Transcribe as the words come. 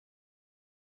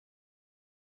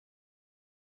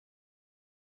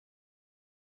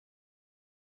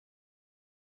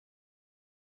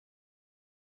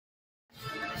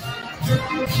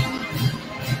Tonight's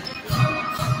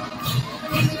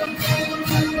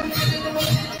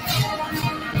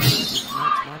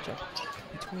matchup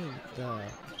between the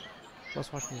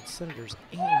West Washington Senators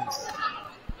and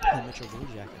the Mitchell Blue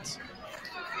Jackets.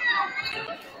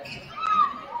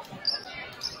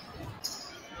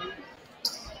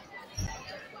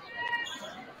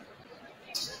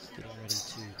 Getting ready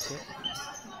to tip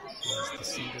is the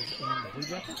Senators and the Blue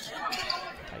Jackets.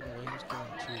 Titan Williams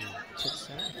going to tip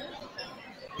center.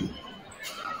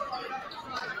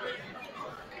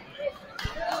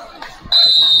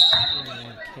 Tip against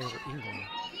 21 Caleb England.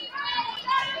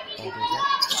 Ball goes up.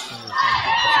 Senators going to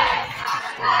get possession to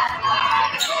start off the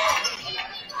game.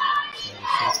 So they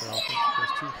set up their offense.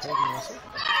 Goes to Holden Russell.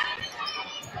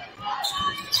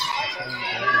 Controlling the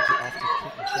ball, moves it off to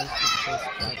Kenton Chase. Kenton Chase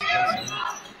drives baseline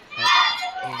up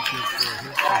and gives for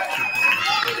his first 2 points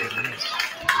over the net.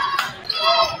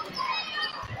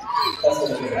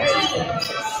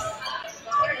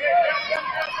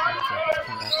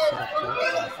 Come back, set up for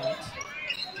offense.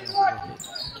 Going to work it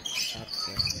at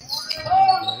the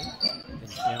elbow. Then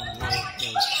down low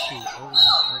goes to Irwin.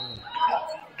 Irwin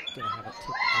going to have it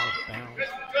tipped out of bounds.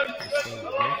 And stay with the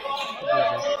Blue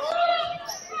Jackets.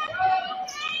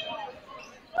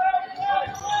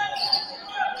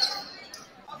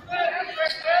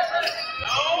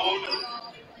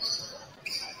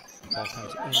 Ball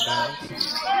comes inbounds.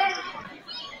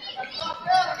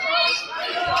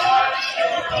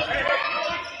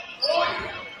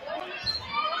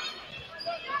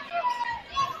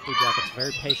 Blue Jackets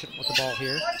very patient with the ball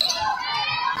here.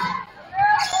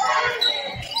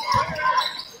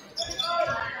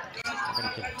 They're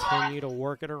going to continue to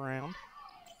work it around.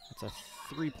 It's a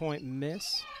 3-point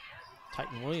miss.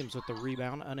 Titan Williams with the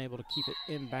rebound, unable to keep it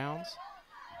inbounds,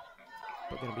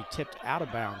 but going to be tipped out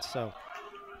of bounds. So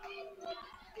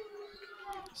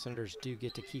Senators do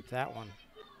get to keep that one.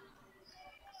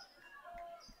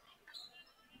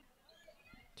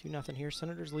 2-0 here.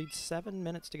 Senators lead 7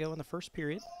 minutes to go in the first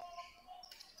period.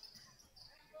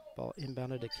 Ball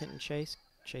inbounded to Kenton Chase.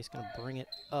 Chase going to bring it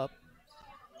up.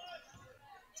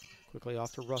 Quickly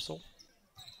off to Russell.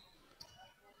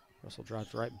 Russell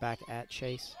drives right back at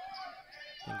Chase.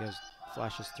 Then goes,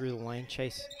 flashes through the lane.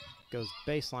 Chase goes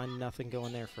baseline. Nothing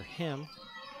going there for him.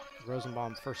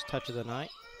 Rosenbaum first touch of the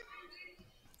night.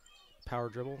 Power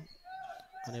dribble.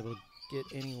 Unable to get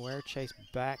anywhere. Chase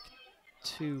back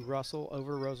to Russell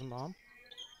over Rosenbaum.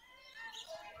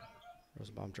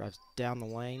 Rosenbaum drives down the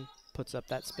lane. Puts up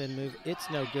that spin move. It's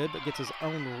no good, but gets his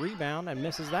own rebound and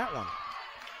misses that one.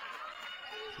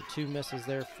 So 2 misses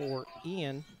there for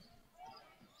Ian.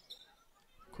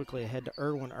 Quickly ahead to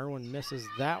Irwin. Irwin misses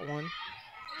that one.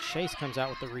 Chase comes out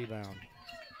with the rebound.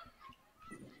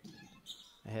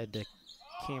 Ahead to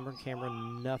Cameron.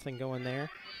 Cameron, nothing going there.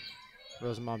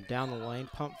 Rosenbaum down the lane.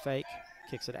 Pump fake.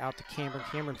 Kicks it out to Cameron.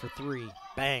 Cameron for 3.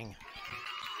 Bang.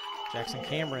 Jackson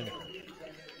Cameron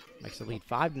makes the lead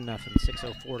 5-0.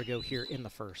 6:04 to go here in the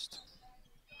first.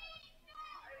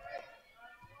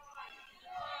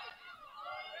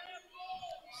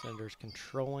 Senators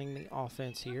controlling the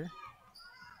offense here.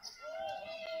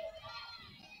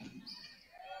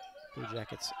 Blue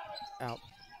Jackets out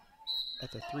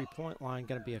at the 3-point line.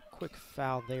 Going to be a quick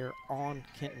foul there on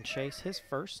Kenton Chase. His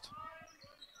first.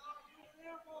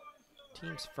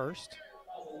 Team's first.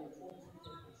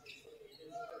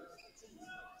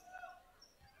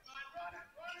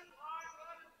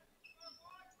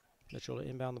 Mitchell to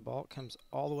inbound the ball. It comes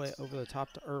all the way over the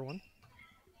top to Irwin.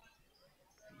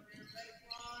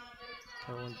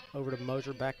 Irwin over to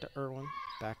Mosier, back to Irwin,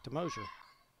 back to Mosier.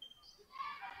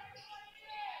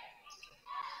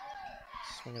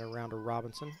 Swinging around to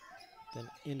Robinson, then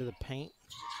into the paint.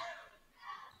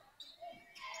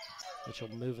 Mitchell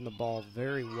moving the ball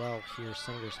very well here.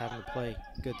 Senators having to play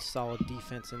good, solid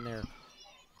defense in their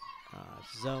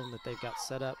zone that they've got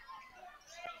set up.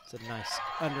 It's a nice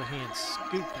underhand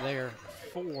scoop there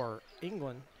for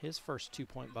England. His first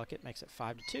 2-point bucket makes it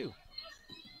 5-2.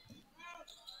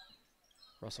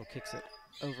 Russell kicks it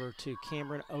over to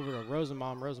Cameron, over to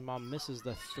Rosenbaum. Rosenbaum misses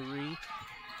the 3.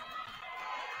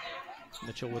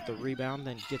 Mitchell with the rebound,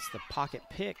 then gets the pocket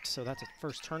picked, so that's a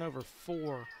first turnover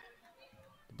for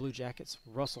the Blue Jackets.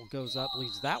 Russell goes up,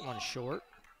 leaves that one short.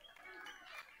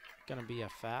 Gonna be a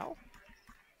foul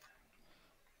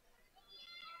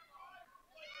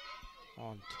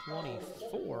on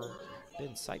 24, Ben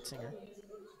Seitsinger.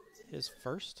 His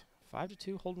first.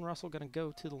 5-2. Holden Russell going to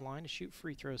go to the line to shoot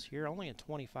free throws here. Only a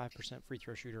 25% free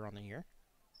throw shooter on the year.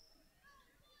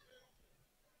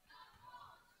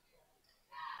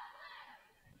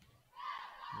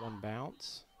 One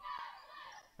bounce.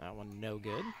 That one no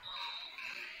good.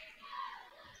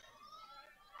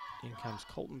 In comes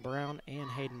Colton Brown and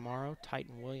Hayden Morrow.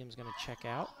 Titan Williams going to check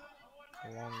out,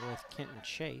 along with Kenton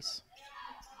Chase.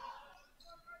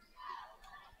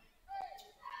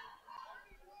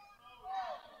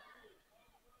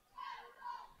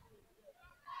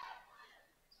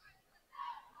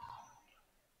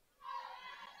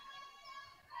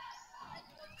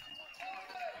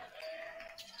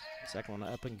 Second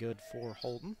one up and good for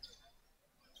Holden.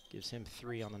 Gives him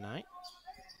 3 on the night.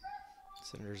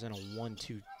 Senators in a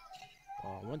 1-2,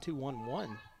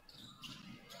 1-2-1-1.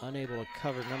 Unable to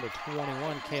cover number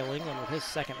 21, Cale England, with his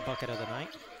second bucket of the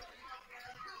night.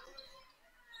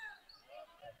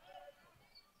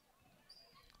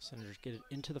 Senators get it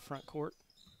into the front court.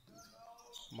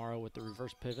 Morrow with the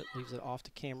reverse pivot, leaves it off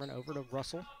to Cameron, over to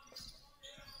Russell.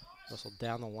 Russell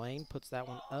down the lane, puts that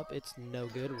one up. It's no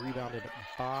good. Rebounded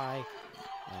by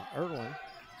Irwin.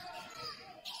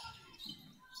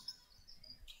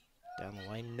 Down the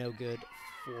lane, no good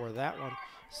for that one.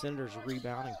 Senators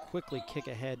rebound and quickly kick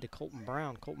ahead to Colton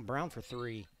Brown. Colton Brown for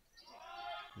 3.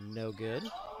 No good.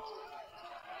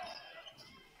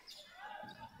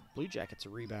 Blue Jackets a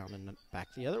rebound, and back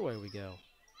the other way we go.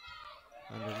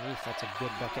 Underneath, that's a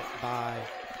good bucket by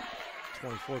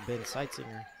 24, Ben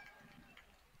Seitzinger.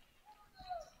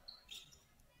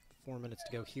 4 minutes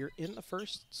to go here in the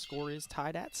first. Score is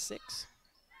tied at 6.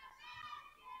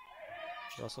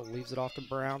 Russell leaves it off to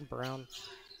Brown. Brown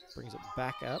brings it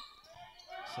back up.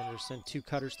 Senators send 2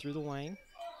 cutters through the lane.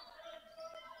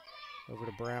 Over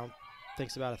to Brown.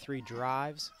 Thinks about a 3,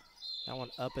 drives. That one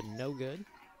up and no good.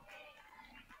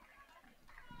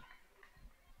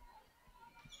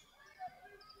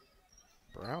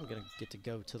 Brown going to get to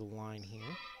go to the line here.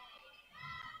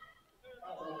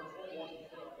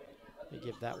 They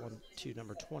give that one to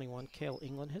number 21, Cale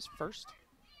England, his first.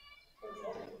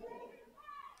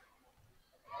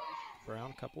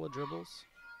 Brown, couple of dribbles.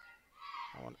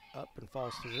 That one up and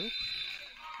falls through. You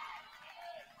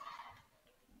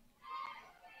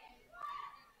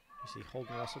see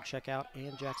Holden Russell check out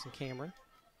and Jackson Cameron.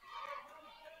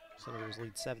 Senators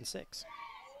lead 7-6.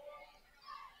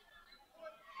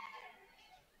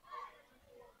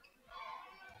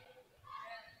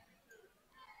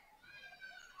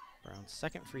 Brown's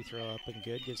second free throw up and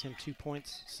good, gives him 2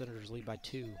 points. Senators lead by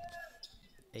 2.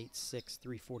 8-6,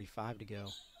 3:45 to go.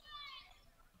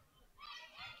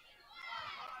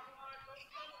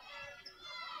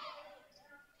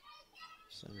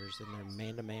 Senators in there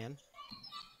man-to-man.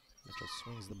 Mitchell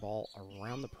swings the ball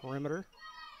around the perimeter.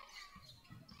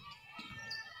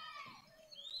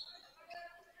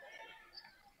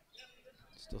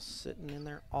 Still sitting in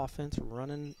their offense,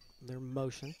 running their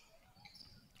motion.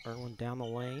 Irwin down the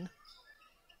lane.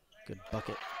 Good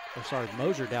bucket. Oh, sorry,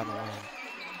 Mosier down the lane.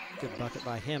 Good bucket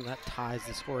by him. That ties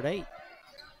the score at 8.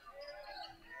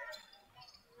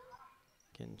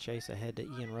 Can Chase ahead to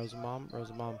Ian Rosenbaum.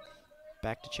 Rosenbaum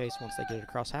back to Chase once they get it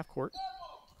across half court.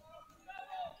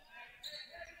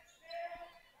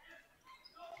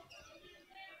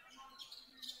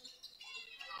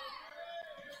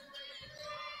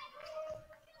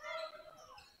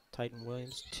 Titan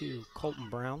Williams to Colton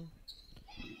Brown.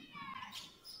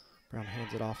 Brown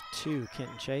hands it off to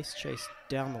Kenton Chase. Chase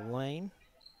down the lane.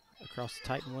 Across to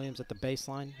Titan Williams at the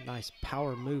baseline. Nice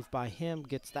power move by him.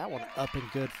 Gets that one up and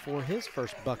good for his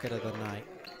first bucket of the night.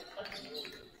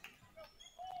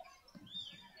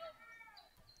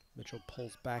 Mitchell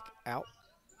pulls back out.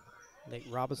 Nate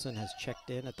Robinson has checked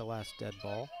in at the last dead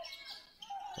ball.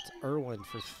 That's Irwin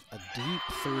for a deep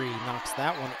 3. Knocks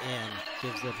that one in.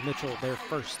 Gives the Mitchell their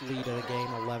first lead of the game,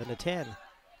 11-10.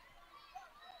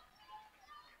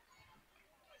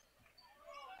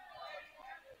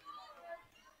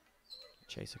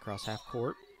 Chase across half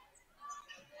court.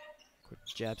 Quick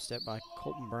jab step by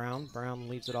Colton Brown. Brown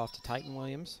leaves it off to Titan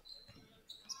Williams.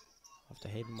 Off to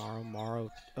Hayden Morrow. Morrow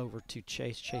over to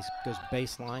Chase. Chase goes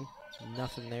baseline.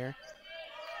 Nothing there.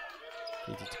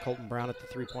 Feeds it to Colton Brown at the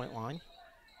 3-point line.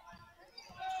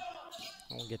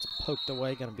 That one gets poked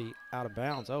away. Going to be out of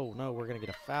bounds. Oh, no, we're going to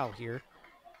get a foul here.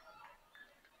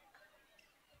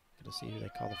 Going to see who they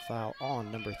call the foul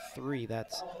on. Number 3,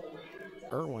 that's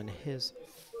Irwin, his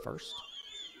first.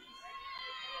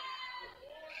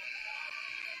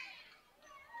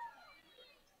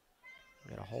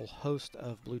 We got a whole host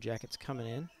of Blue Jackets coming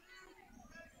in.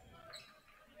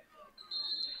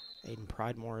 Aiden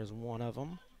Pridemore is one of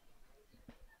them.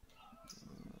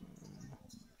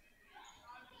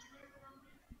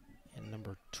 And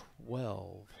number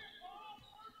 12.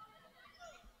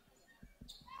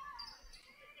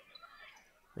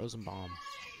 Rosenbaum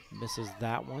misses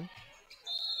that one.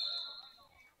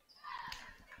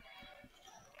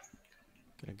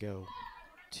 Gonna go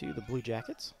to the Blue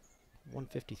Jackets.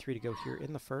 1:53 to go here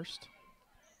in the first.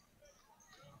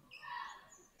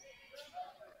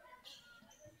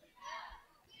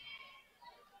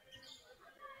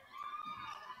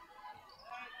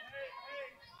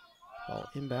 Ball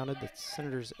inbounded. The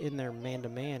Senators in their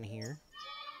man-to-man here.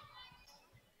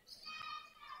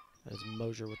 That is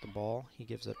Mosier with the ball. He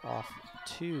gives it off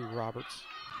to Roberts.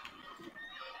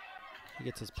 He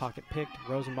gets his pocket picked.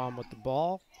 Rosenbaum with the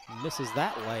ball. Misses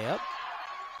that layup.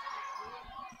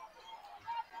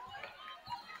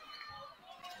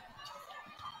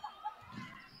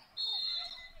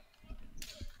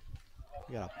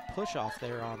 We got a push off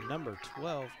there on number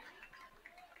 12.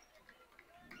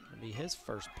 It'll be his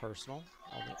first personal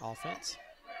on the offense.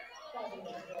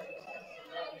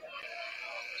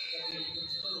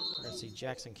 We're going to see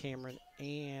Jackson Cameron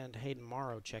and Hayden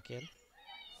Morrow check in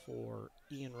for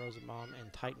Ian Rosenbaum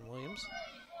and Titan Williams.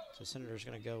 So Senators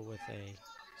going to go with a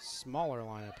smaller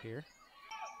lineup here.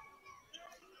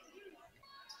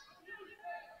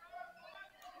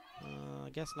 I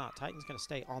guess not. Titan's going to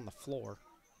stay on the floor.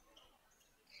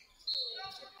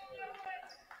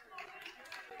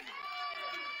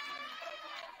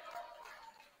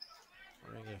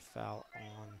 We're going to get a foul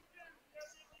on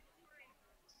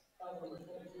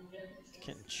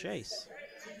Kenton Chase,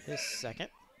 his second.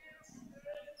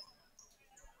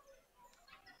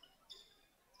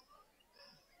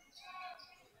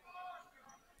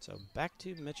 So back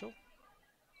to Mitchell.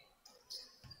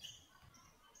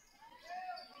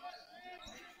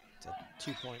 It's a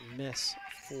two-point miss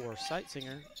for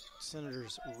Seitsinger.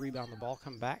 Senators rebound the ball,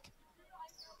 come back.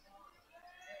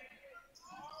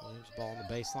 Williams ball on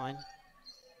the baseline.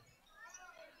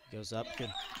 Goes up,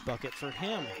 good bucket for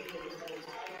him.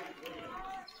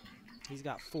 He's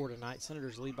got 4 tonight.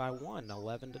 Senators lead by 1,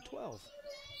 11-12.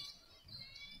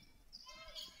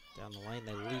 Down the lane,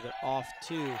 they leave it off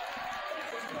to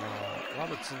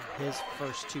Robertson, his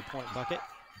first 2-point bucket.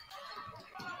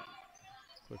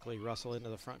 Quickly Russell into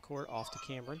the front court, off to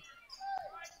Cameron.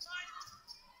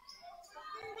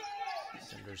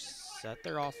 Senators set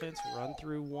their offense, run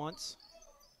through once,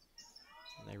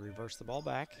 and they reverse the ball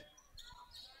back.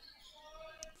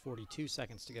 42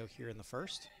 seconds to go here in the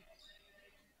first.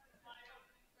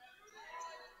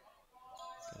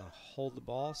 Gonna hold the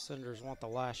ball. Senators want the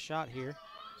last shot here.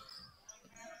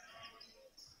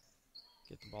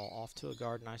 Get the ball off to a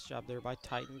guard. Nice job there by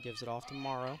Titan. Gives it off to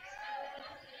Morrow.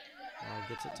 Morrow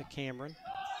gets it to Cameron.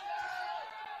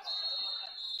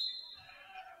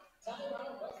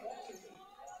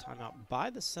 Timeout by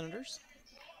the Senators.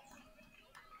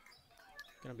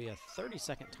 Going to be a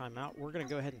 30-second timeout. We're going to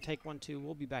go ahead and take one, too.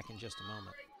 We'll be back in just a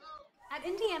moment. At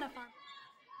Indiana Farm.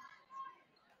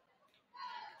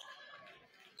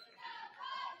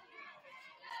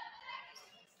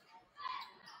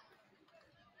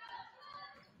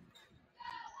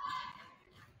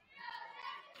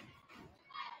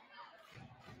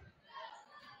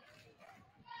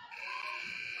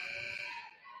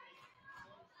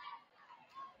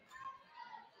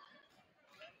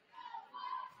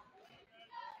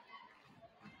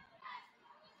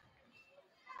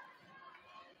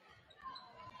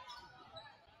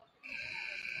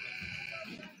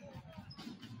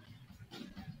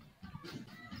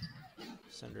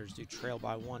 Senators do trail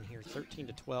by 1 here,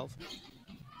 13-12.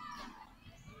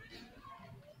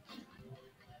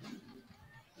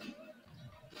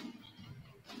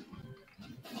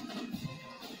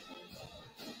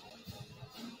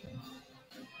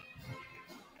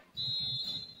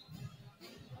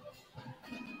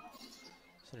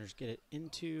 Senators get it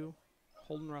into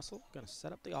Holden Russell. Going to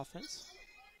set up the offense.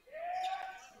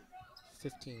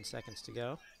 15 seconds to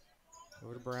go.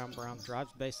 Over to Brown. Brown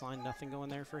drives baseline. Nothing going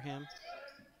there for him.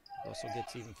 Russell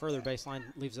gets even further baseline.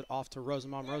 Leaves it off to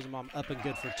Rosenbaum. Rosenbaum up and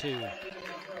good for 2.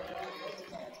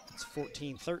 It's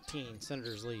 14-13.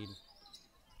 Senators lead.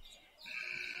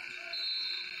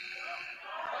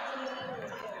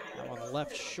 That one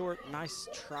left short. Nice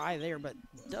try there, but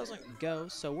doesn't go.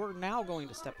 So we're now going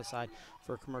to step aside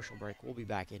for a commercial break. We'll be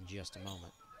back in just a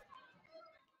moment.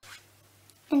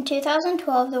 In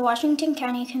 2012, the Washington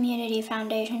County Community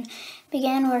Foundation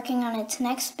began working on its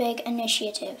next big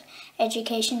initiative,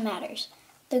 Education Matters.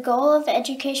 The goal of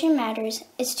Education Matters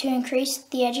is to increase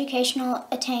the educational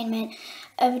attainment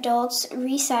of adults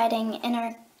residing in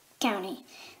our county.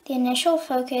 The initial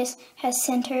focus has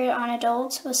centered on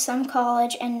adults with some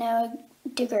college and no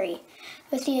degree.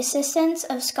 With the assistance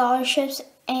of scholarships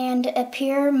and a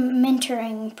peer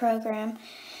mentoring program,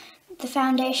 the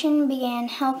foundation began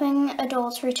helping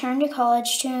adults return to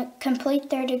college to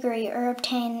complete their degree or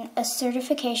obtain a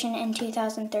certification in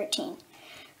 2013.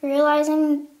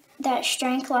 Realizing that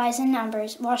strength lies in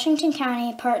numbers, Washington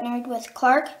County partnered with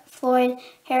Clark Floyd,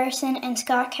 Harrison, and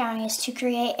Scott counties to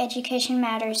create Education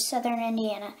Matters Southern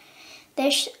Indiana.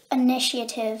 This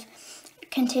initiative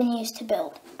continues to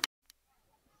build.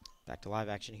 Back to live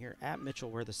action here at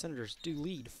Mitchell, where the Senators do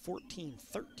lead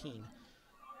 14-13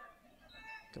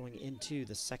 going into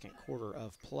the second quarter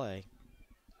of play.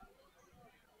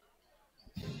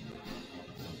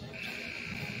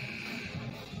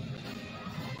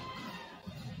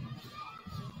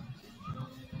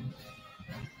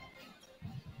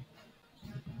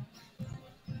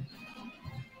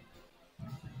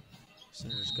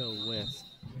 Senators go with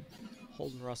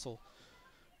Holden Russell,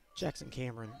 Jackson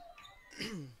Cameron,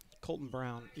 Colton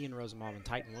Brown, Ian Rosenbaum, and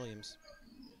Titan Williams.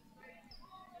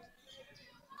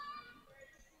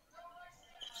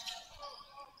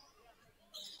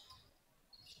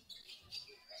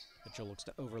 Mitchell looks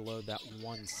to overload that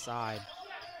one side.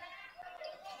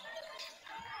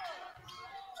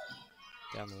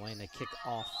 Down the lane, they kick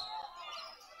off.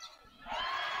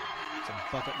 It's a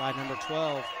bucket by number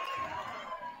 12.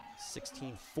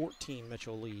 16-14,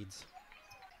 Mitchell leads.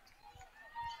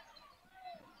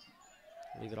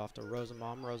 Leave it off to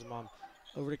Rosenbaum. Rosenbaum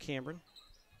over to Cameron.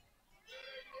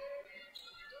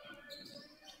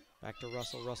 Back to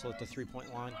Russell. Russell at the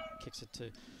three-point line. Kicks it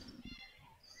to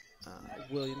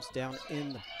Williams down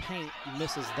in the paint.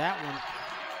 Misses that one.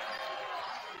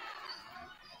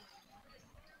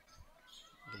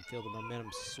 You can feel the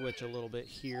momentum switch a little bit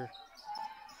here.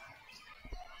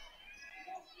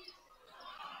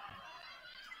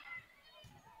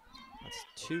 That's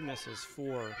two misses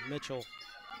for Mitchell.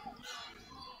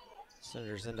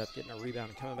 Senators end up getting a rebound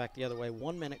and coming back the other way.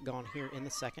 1 minute gone here in the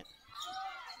second.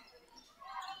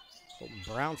 Colton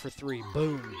Brown for three.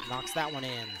 Boom. Knocks that one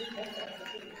in.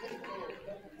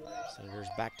 Senators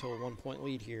back to a 1-point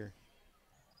lead here.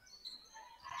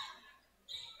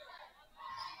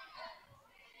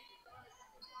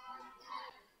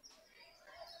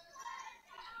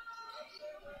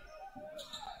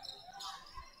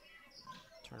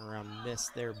 Turnaround miss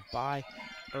there by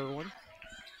Irwin.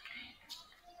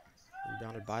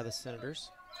 Rebounded by the Senators.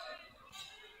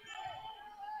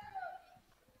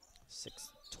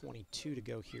 6:22 to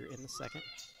go here in the second.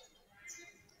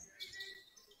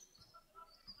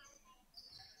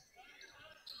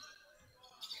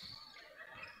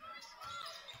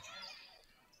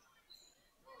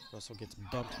 Russell gets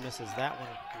bumped, misses that one.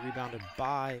 Rebounded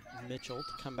by Mitchell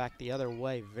to come back the other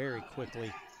way very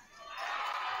quickly.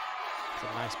 It's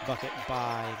a nice bucket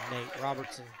by Nate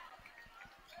Robertson.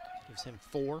 Gives him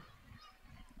 4.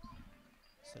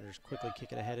 Senators quickly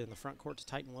kick it ahead in the front court to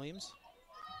Titan Williams.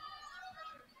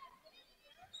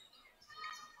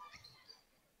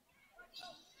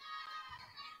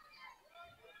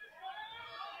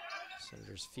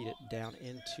 Senators feed it down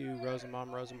into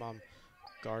Rosenbaum. Rosenbaum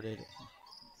guarded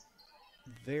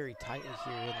very tightly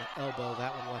here in the elbow.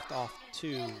 That one left off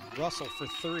to Russell for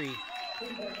 3.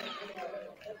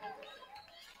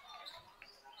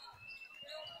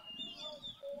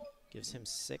 Gives him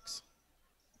 6.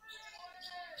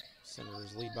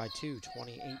 Senators lead by 2,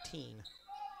 20-18.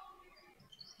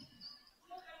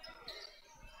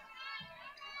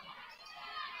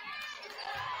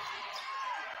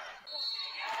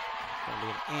 Going to be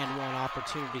an and one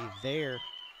opportunity there.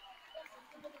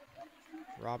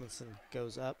 Robinson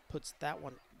goes up, puts that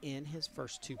one in, his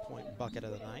first 2-point bucket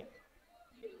of the night.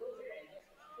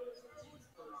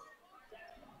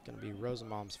 Going to be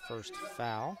Rosenbaum's first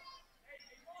foul.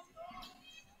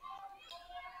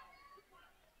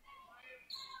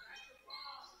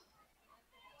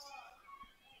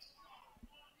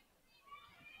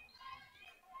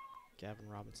 Gavin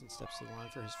Robinson steps to the line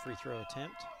for his free throw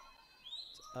attempt.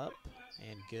 It's up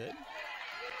and good.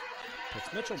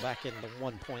 Puts Mitchell back in the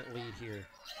 1-point lead here.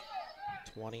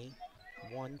 21-20.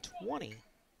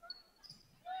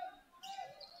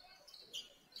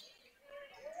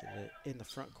 Get it in the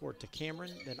front court to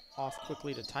Cameron, then off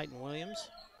quickly to Titan Williams.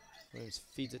 Williams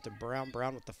feeds it to Brown.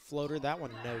 Brown with the floater. That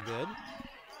one no good.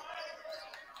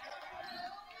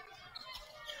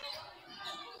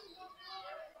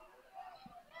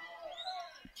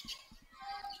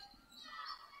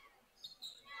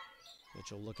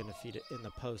 Mitchell looking to feed it in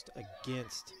the post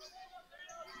against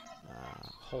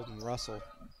Holden Russell.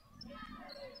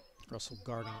 Russell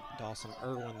guarding Dawson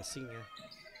Irwin, the senior.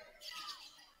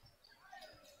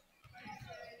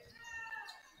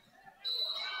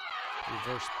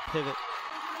 Reverse pivot.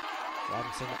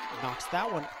 Robinson knocks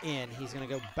that one in. He's going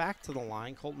to go back to the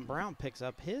line. Colton Brown picks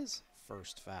up his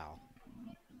first foul.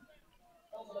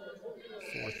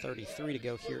 4:33 to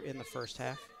go here in the first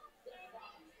half.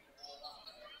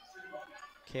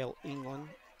 Cale England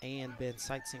and Ben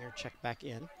Seitsinger check back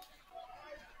in.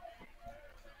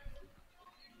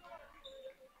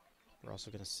 We're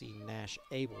also going to see Nash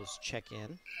Abels check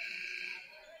in.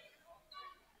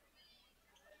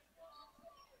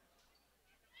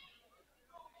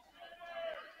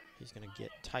 He's going to get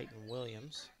Titan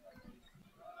Williams.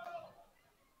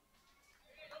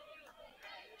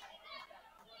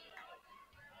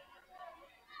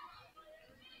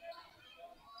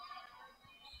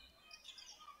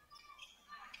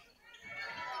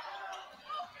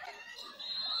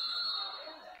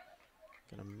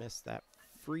 Going to miss that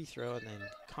free throw and then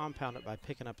compound it by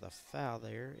picking up the foul.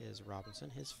 There is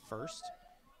Robinson, his first.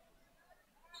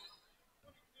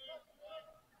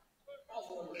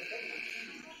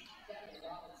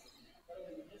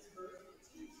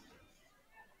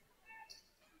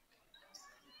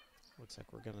 Looks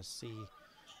like we're going to see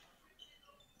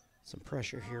some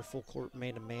pressure here. Full court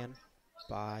man-to-man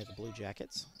by the Blue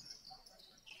Jackets.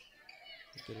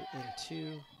 Get it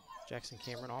into Jackson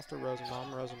Cameron, off to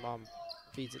Rosenbaum. Rosenbaum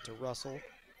feeds it to Russell.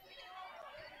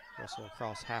 Russell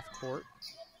across half court.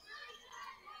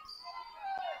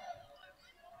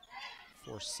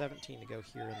 4:17 to go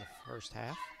here in the first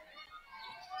half.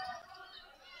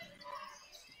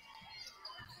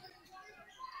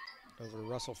 Over to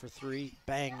Russell for three.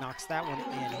 Bang, knocks that one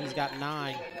in. He's got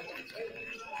 9.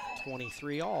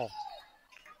 23 all.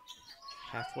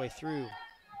 Halfway through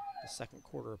the second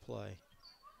quarter of play.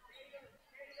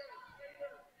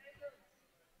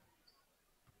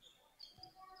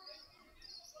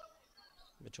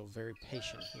 Mitchell very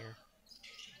patient here.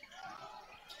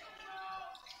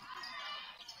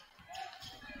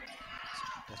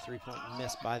 A three-point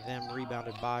miss by them,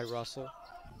 rebounded by Russell.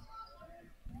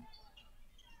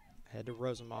 Head to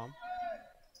Rosenbaum.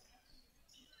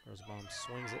 Rosenbaum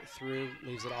swings it through,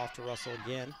 leaves it off to Russell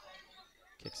again.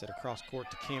 Kicks it across court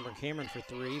to Cameron. Cameron for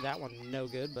three. That one no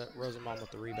good, but Rosenbaum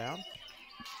with the rebound.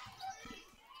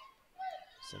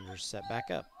 Senators set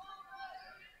back up.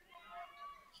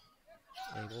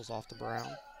 Abels off to Brown.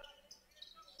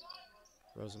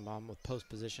 Rosenbaum with post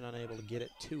position, unable to get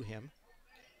it to him.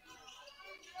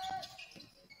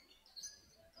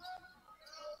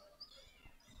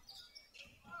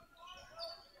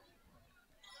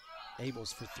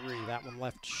 Abels for three. That one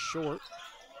left short.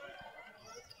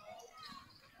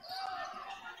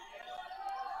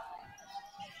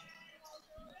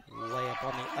 Layup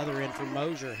on the other end for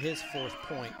Mosier, his 4th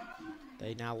point.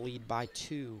 They now lead by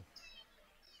 2.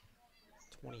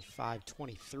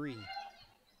 25-23.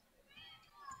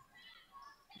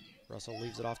 Russell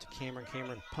leaves it off to Cameron.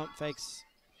 Cameron pump fakes.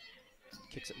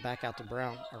 Kicks it back out to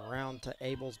Brown. Around to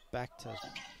Abels. Back to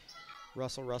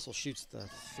Russell. Russell shoots the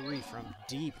 3 from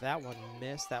deep. That one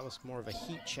missed. That was more of a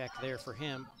heat check there for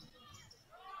him.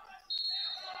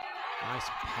 Nice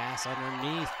pass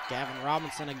underneath. Gavin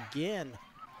Robinson again.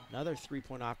 Another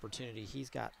 3-point opportunity. He's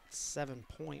got 7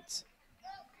 points.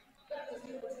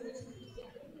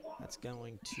 That's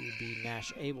going to be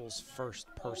Nash Abels' first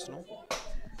personal.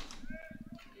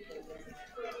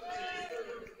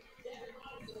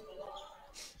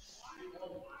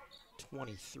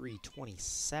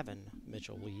 (23-27)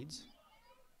 Mitchell leads.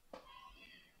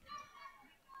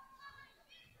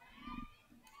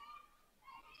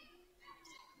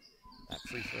 That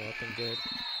free throw up and good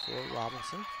for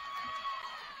Robinson.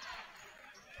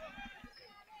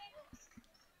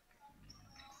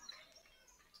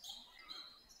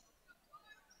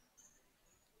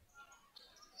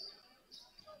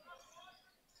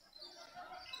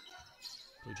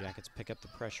 Blue Jackets pick up the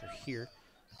pressure here.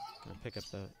 Going to pick up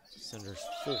the Senators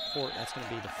full court. That's going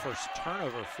to be the first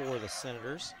turnover for the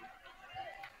Senators.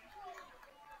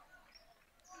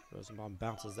 Rosenbaum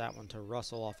bounces that one to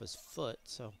Russell off his foot,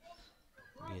 so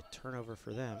it'll be a turnover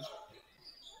for them.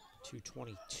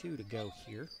 2:22 to go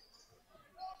here.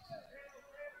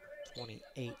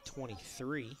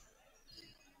 28-23.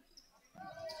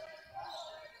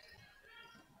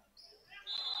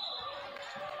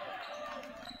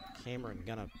 Cameron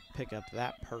gonna pick up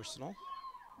that personal.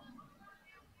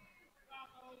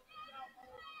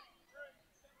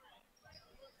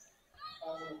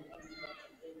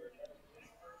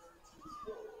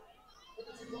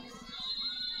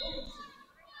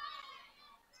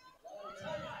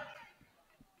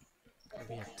 Gonna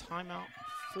be a timeout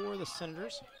for the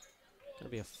Senators.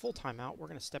 Gonna be a full timeout. We're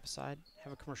gonna step aside,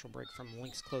 have a commercial break from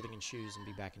Lynx Clothing and Shoes, and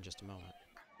be back in just a moment.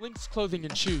 Lynx Clothing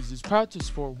and Shoes is proud to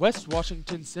support West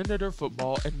Washington Senator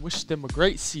football and wish them a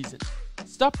great season.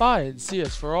 Stop by and see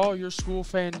us for all your school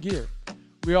fan gear.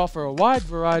 We offer a wide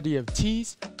variety of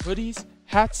tees, hoodies,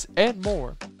 hats, and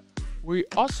more. We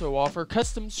also offer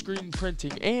custom screen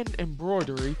printing and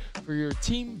embroidery for your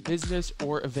team, business,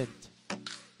 or event.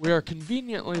 We are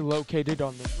conveniently located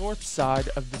on the north side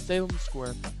of the Salem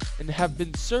Square and have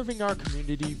been serving our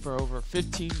community for over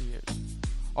 15 years.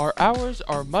 Our hours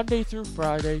are Monday through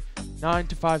Friday, 9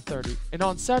 to 5:30, and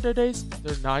on Saturdays,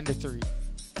 they're 9 to 3.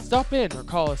 Stop in or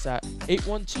call us at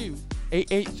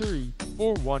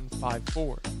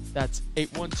 812-883-4154. That's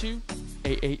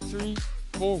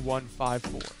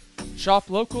 812-883-4154. Shop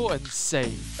local and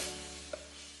save.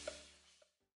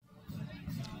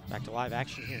 Back to live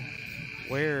action here,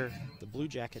 where the Blue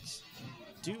Jackets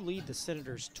do lead the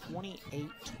Senators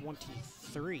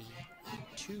 28-23.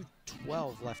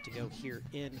 2:12 left to go here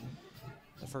in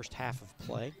the first half of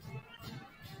play.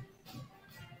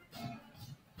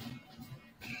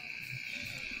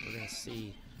 We're going to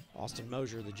see Austin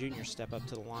Mosier, the junior, step up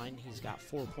to the line. He's got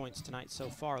 4 points tonight so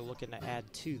far, looking to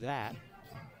add to that.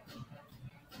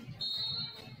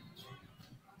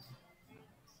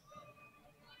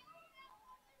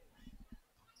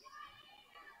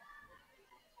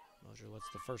 Mosier lets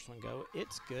the first one go.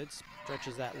 It's good.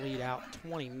 Stretches that lead out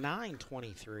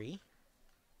 29-23.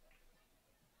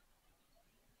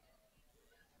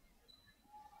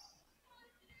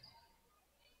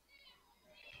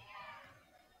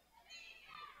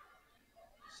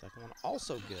 Second one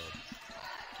also good.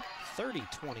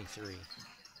 30-23.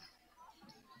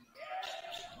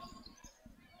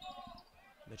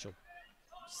 Mitchell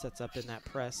sets up in that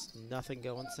press. Nothing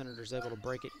going. Senators able to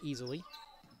break it easily.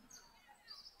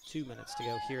 2 minutes to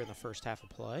go here in the first half of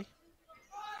play.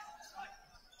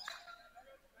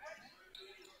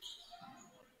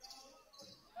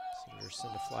 Senators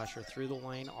send a flasher through the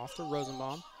lane off to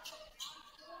Rosenbaum.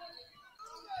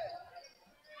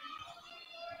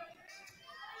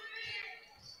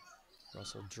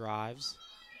 Russell drives,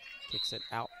 kicks it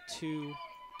out to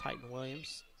Titan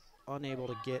Williams. Unable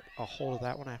to get a hold of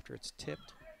that one after it's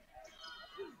tipped.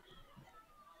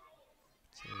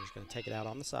 Senators going to take it out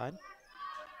on the side.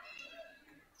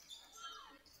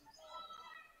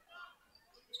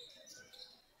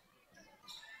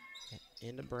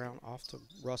 Into Brown, off to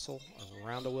Russell,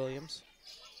 around to Williams.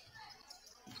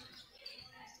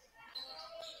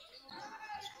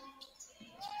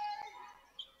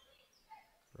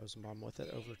 Rosenbaum with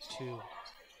it over to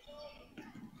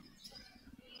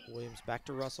Williams, back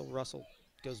to Russell. Russell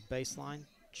goes baseline,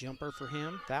 jumper for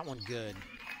him. That one good.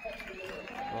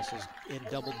 Russell's in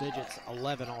double digits,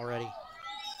 11 already.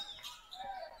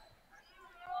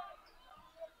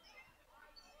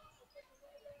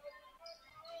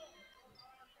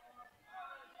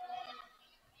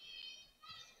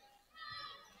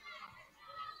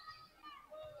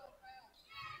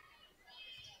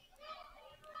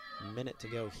 Minute to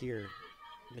go here.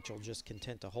 Mitchell just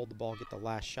content to hold the ball, get the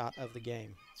last shot of the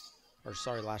game. Or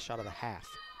sorry, last shot of the half.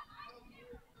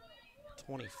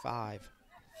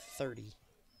 25-30.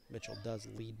 Mitchell does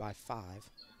lead by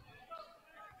 5.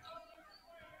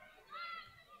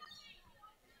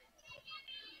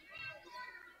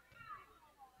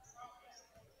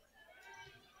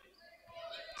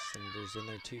 Senators in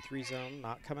their 2-3 zone,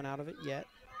 not coming out of it yet.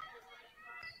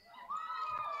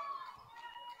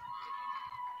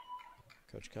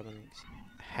 Coach Cummings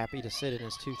happy to sit in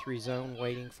his 2-3 zone,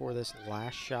 waiting for this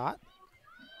last shot.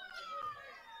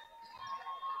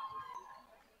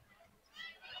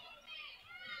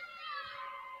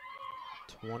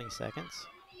 .20 seconds.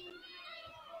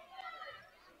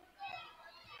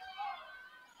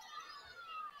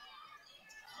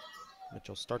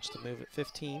 Mitchell starts to move at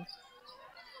 15.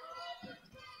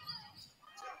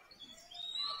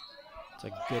 It's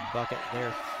a good bucket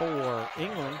there for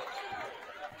England.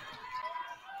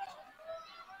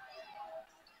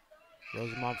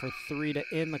 Rosenbaum for 3 to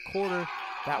end the quarter.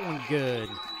 That one good.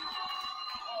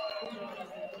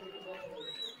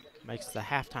 Makes the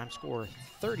halftime score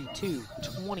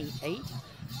 32-28.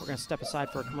 We're going to step aside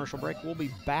for a commercial break. We'll be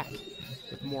back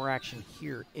with more action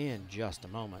here in just a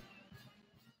moment.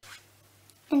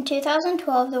 In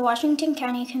 2012, the Washington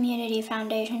County Community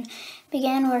Foundation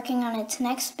began working on its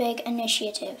next big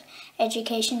initiative,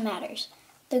 Education Matters.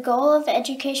 The goal of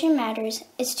Education Matters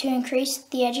is to increase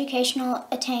the educational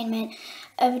attainment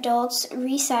of adults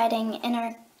residing in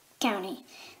our county.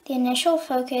 The initial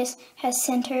focus has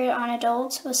centered on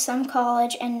adults with some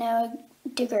college and no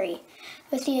degree.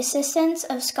 With the assistance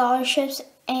of scholarships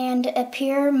and a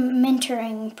peer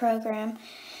mentoring program,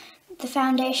 the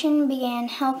foundation began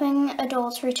helping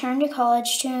adults return to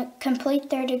college to complete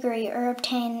their degree or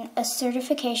obtain a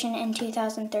certification in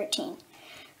 2013.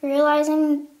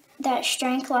 Realizing that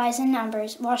strength lies in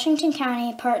numbers, Washington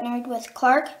County partnered with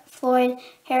Clark, Floyd,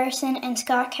 Harrison, and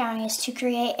Scott counties to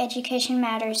create Education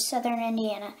Matters Southern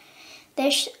Indiana.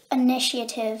 This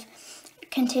initiative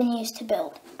continues to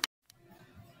build.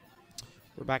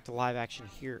 We're back to live action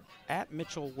here at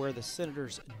Mitchell, where the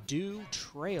Senators do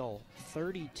trail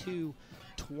 32-28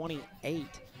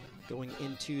 going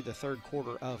into the third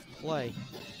quarter of play.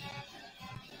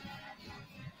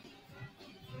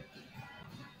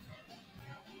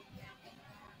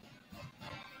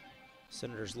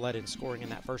 Senators led in scoring in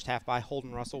that first half by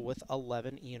Holden Russell with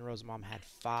 11. Ian Rosenbaum had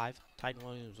 5. Titan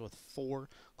Williams with 4.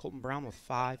 Colton Brown with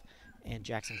 5. And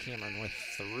Jackson Cameron with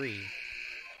 3.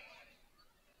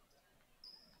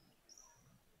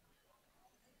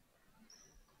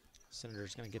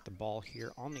 Senators going to get the ball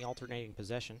here on the alternating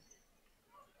possession.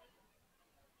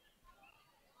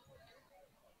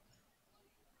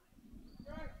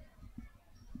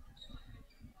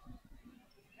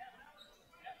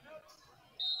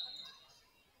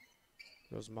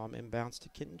 Rosenbaum inbounds to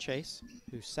Kenton Chase,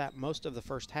 who sat most of the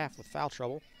first half with foul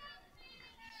trouble.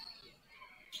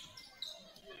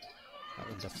 That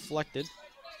one deflected.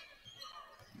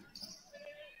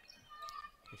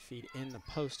 They feed in the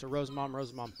post to Rosenbaum.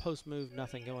 Rosenbaum post move,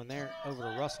 nothing going there. Over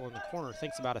to Russell in the corner,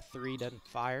 thinks about a 3, doesn't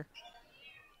fire.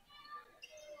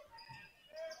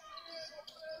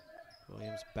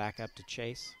 Williams back up to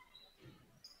Chase.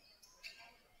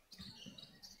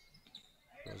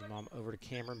 Rosenbaum over to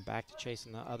Cameron, back to Chase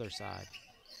on the other side.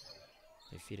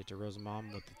 They feed it to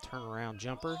Rosenbaum with the turnaround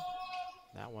jumper.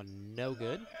 That one no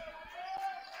good.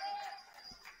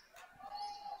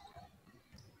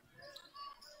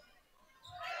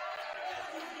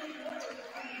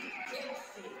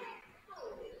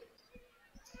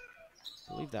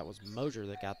 I believe that was Mosier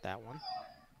that got that one.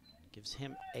 Gives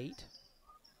him 8.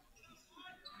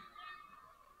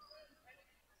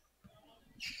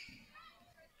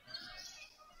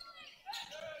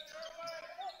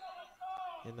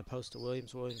 In the post to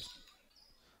Williams. Williams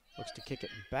looks to kick it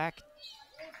back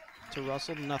to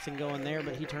Russell. Nothing going there,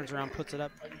 but he turns around, puts it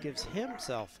up, gives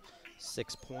himself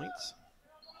 6 points.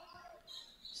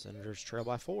 Senators trail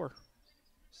by 4.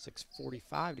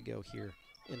 6:45 to go here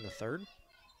in the third.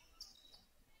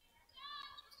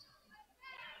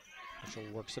 Mitchell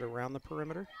works it around the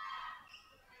perimeter.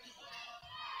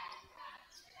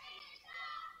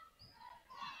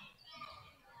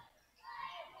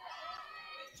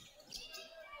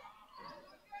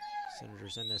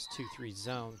 Senators in this 2-3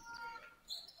 zone.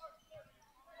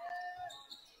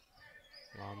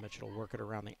 While Mitchell will work it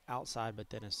around the outside, but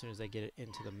then as soon as they get it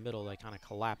into the middle, they kind of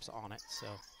collapse on it. So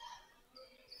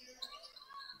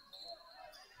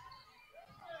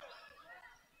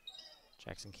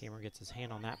Jackson Cameron gets his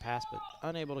hand on that pass, but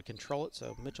unable to control it.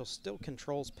 So Mitchell still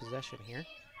controls possession here.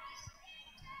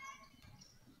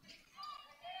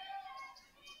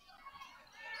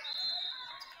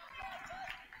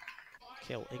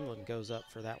 Cale England goes up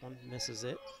for that one, misses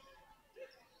it.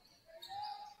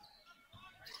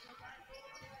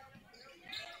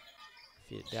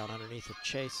 Feed it down underneath with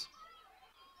Chase.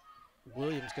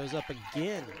 Williams goes up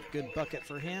again. Good bucket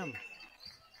for him.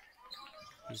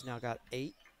 He's now got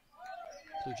 8.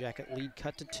 Blue Jacket lead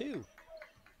cut to 2.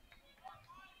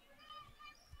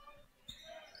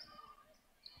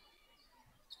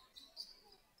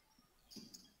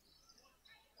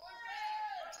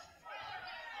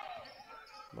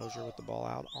 Mosier with the ball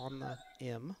out on the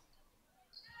M.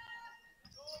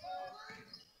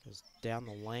 Goes down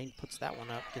the lane, puts that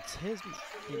one up, gets his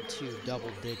into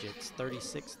double digits,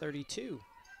 36-32.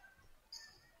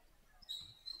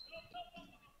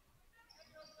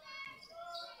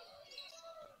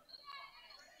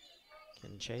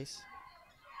 Ken Chase.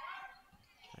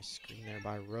 Nice screen there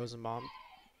by Rosenbaum.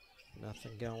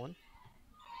 Nothing going.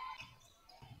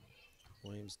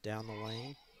 Williams down the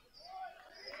lane.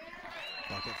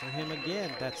 Bucket for him again.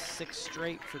 That's 6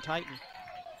 straight for Titan.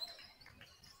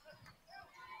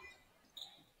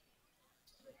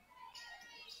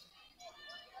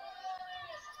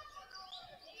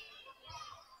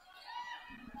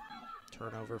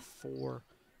 Turnover for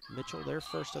Mitchell, their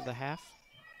first of the half.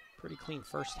 Pretty clean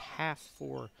first half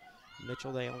for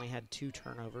Mitchell. They only had 2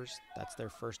 turnovers. That's their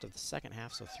first of the second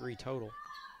half, so 3 total.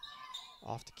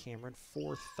 Off to Cameron.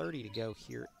 4:30 to go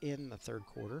here in the third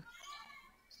quarter.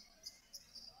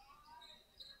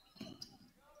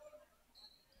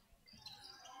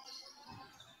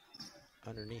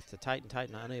 Underneath the Titan.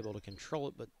 Titan unable to control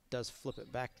it, but does flip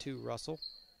it back to Russell.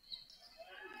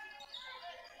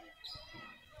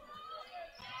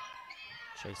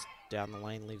 Chase down the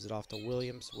lane, leaves it off to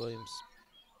Williams. Williams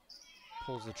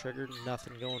pulls the trigger,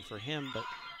 nothing going for him, but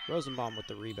Rosenbaum with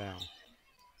the rebound.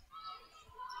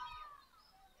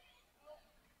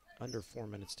 Under 4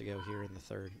 minutes to go here in the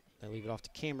third. They leave it off to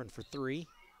Cameron for 3.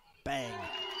 Bang!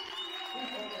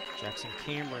 Jackson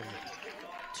Cameron,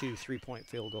 2 3-point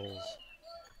field goals.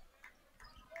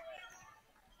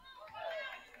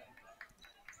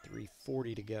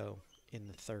 3:40 to go in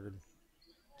the third.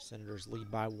 Senators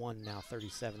lead by 1 now,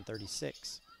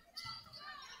 37-36.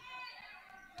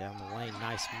 Down the lane,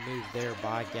 nice move there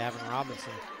by Gavin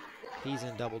Robinson. He's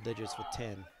in double digits with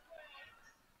 10.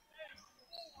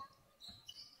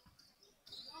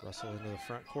 Russell into the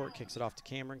front court, kicks it off to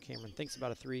Cameron. Cameron thinks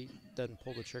about a three, doesn't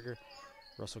pull the trigger.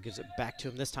 Russell gives it back to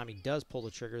him. This time he does pull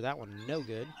the trigger. That one no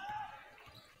good.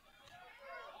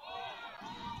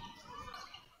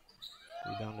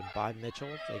 Rebounded by Mitchell.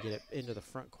 They get it into the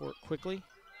front court quickly.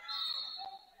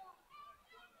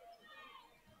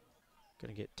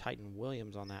 Going to get Titan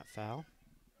Williams on that foul.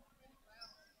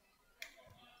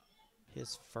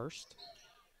 His first.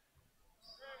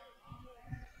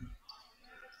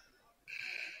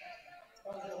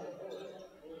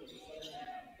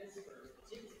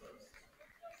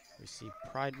 We see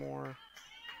Pridemore,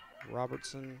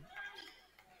 Robertson,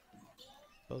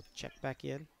 both check back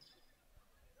in.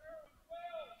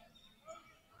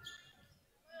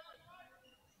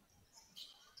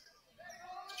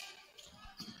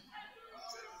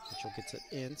 Mitchell gets it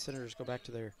in. Senators go back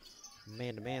to their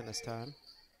man-to-man this time.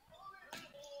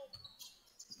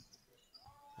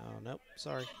 Oh, nope,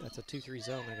 sorry. That's a 2-3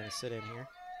 zone they're going to sit in here.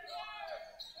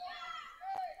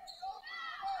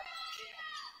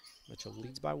 Mitchell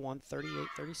leads by 1,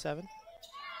 38-37.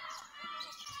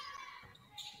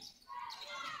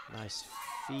 Nice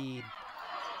feed.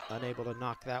 Unable to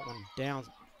knock that one down.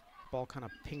 Ball kind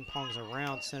of ping-pongs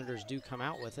around. Senators do come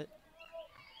out with it.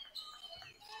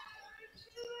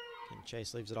 And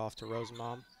Chase leaves it off to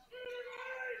Rosenbaum.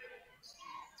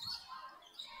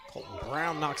 Colton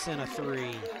Brown knocks in a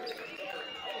three.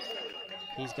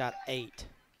 He's got 8.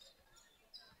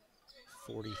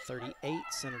 40-38,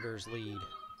 Senators lead.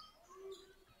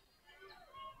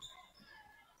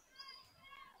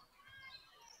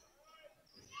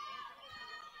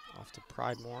 Off to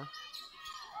Pridemore.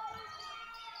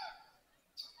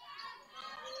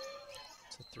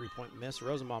 It's a three-point miss.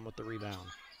 Rosenbaum with the rebound.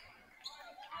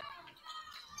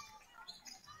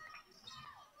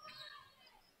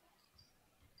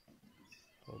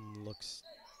 Holden looks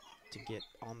to get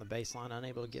on the baseline,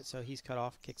 unable to get so. He's cut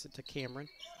off, kicks it to Cameron.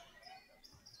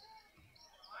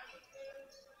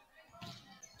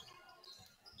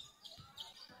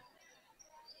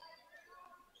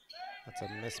 That's a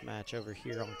mismatch over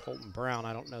here on Colton Brown.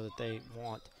 I don't know that they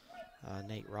want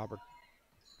Nate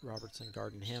Robertson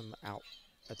guarding him out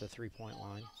at the three-point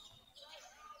line.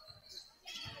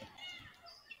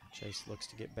 Chase looks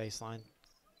to get baseline.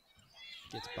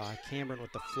 Gets by Cameron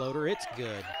with the floater. It's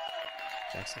good.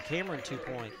 Jackson Cameron, 2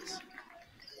 points.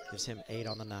 Gives him 8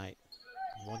 on the night.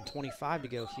 1:25 to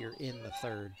go here in the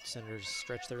third. Senators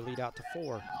stretch their lead out to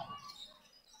 4.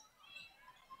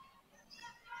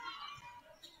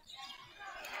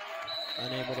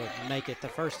 Unable to make it the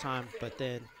first time, but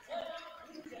then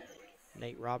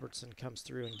Nate Robertson comes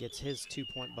through and gets his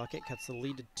 2-point bucket, cuts the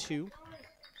lead to 2.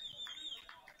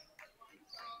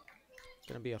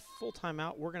 Going to be a full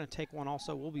timeout. We're going to take one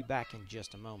also. We'll be back in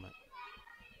just a moment.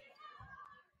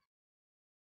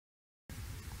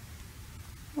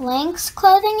 Lynx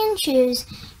Clothing and Shoes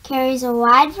carries a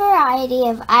wide variety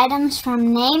of items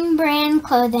from name brand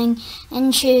clothing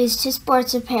and shoes to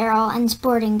sports apparel and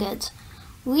sporting goods.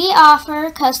 We offer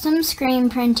custom screen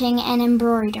printing and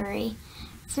embroidery,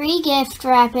 free gift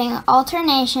wrapping,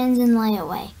 alternations, and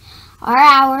layaway. Our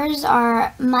hours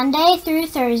are Monday through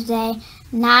Thursday,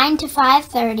 9 to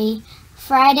 5:30,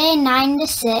 Friday 9 to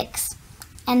 6,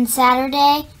 and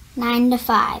Saturday 9 to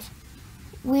 5.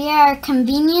 We are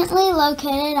conveniently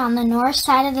located on the north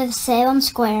side of the Salem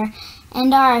Square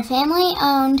and are a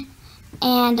family-owned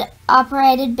and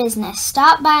operated business.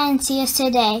 Stop by and see us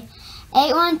today.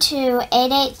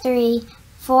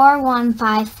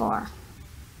 812-883-4154.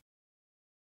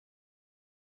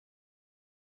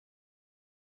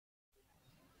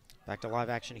 Back to live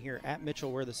action here at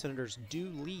Mitchell, where the Senators do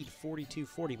lead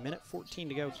 42-40. Minute 14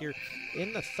 to go here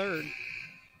in the third.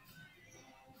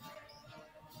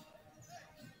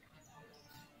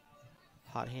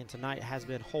 Hot hand tonight has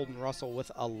been Holden Russell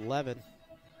with 11.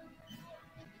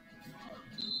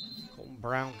 Colton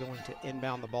Brown going to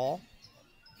inbound the ball.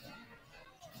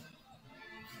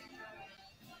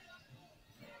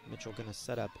 Mitchell going to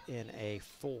set up in a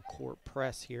full court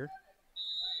press here.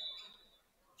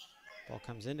 Ball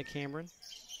comes into Cameron.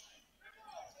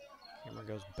 Cameron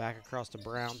goes back across to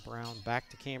Brown. Brown back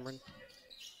to Cameron.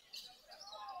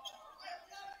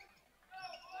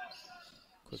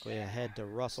 Quickly ahead to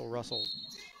Russell. Russell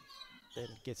then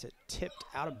gets it tipped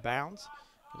out of bounds.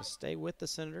 Going to stay with the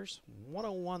Senators.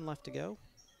 1:01 left to go.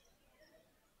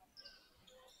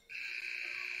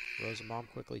 Rosenbaum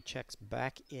quickly checks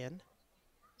back in.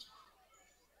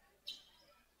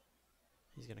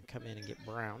 He's going to come in and get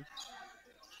Brown.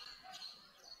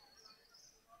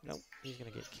 Nope, he's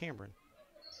going to get Cameron.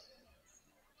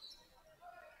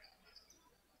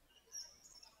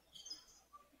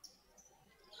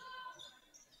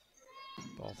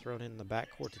 Ball thrown in the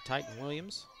backcourt to Titan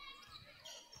Williams.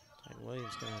 Titan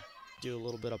Williams going to do a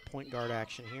little bit of point guard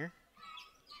action here.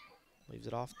 Leaves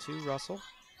it off to Russell.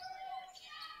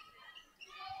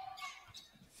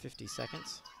 50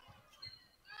 seconds.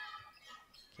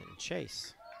 Getting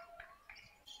Chase.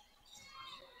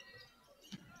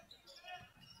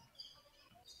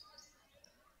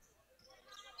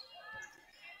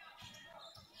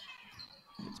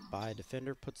 Gets by a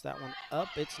defender, puts that one up.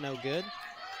 It's no good.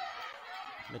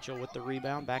 Mitchell with the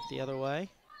rebound, back the other way.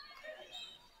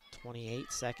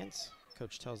 28 seconds.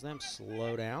 Coach tells them,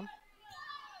 slow down.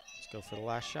 Let's go for the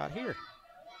last shot here.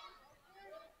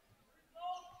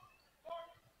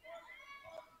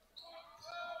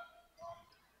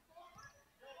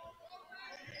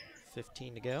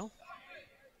 $15 to go.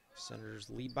 Senators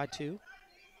lead by 2.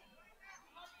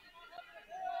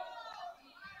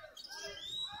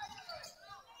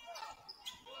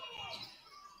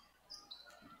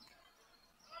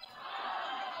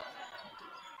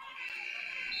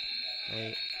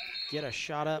 They get a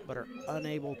shot up but are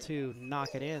unable to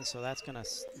knock it in, so that's going to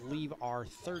leave our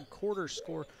third quarter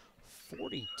score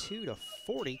 42 to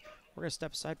 40. We're going to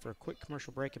step aside for a quick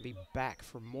commercial break and be back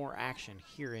for more action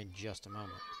here in just a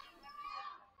moment.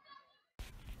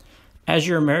 As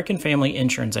your American Family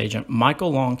Insurance agent,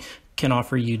 Michael Long can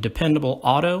offer you dependable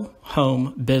auto,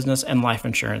 home, business, and life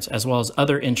insurance, as well as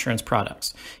other insurance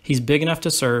products. He's big enough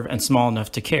to serve and small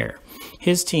enough to care.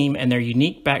 His team and their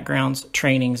unique backgrounds,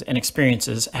 trainings, and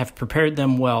experiences have prepared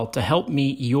them well to help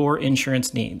meet your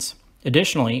insurance needs.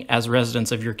 Additionally, as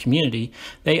residents of your community,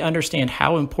 they understand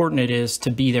how important it is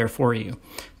to be there for you.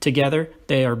 Together,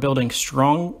 they are building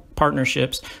strong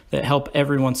partnerships that help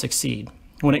everyone succeed.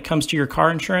 When it comes to your car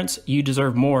insurance, you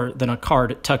deserve more than a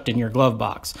card tucked in your glove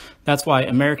box. That's why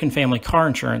American Family Car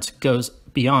Insurance goes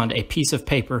beyond a piece of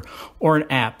paper or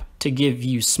an app to give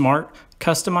you smart,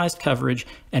 customized coverage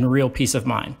and real peace of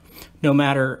mind. No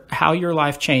matter how your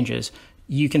life changes,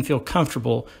 you can feel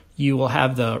comfortable you will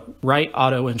have the right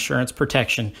auto insurance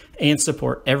protection and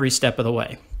support every step of the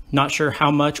way. Not sure how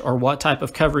much or what type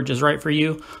of coverage is right for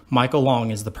you? Michael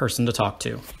Long is the person to talk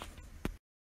to.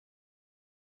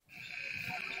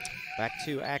 Back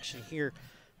to action here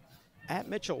at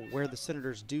Mitchell, where the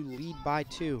Senators do lead by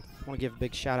 2. I want to give a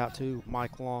big shout out to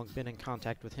Mike Long. Been in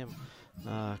contact with him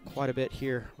quite a bit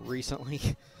here recently.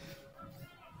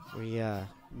 We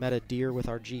met a deer with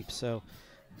our Jeep, so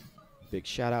big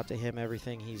shout out to him.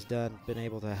 Everything he's done, been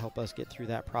able to help us get through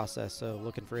that process. So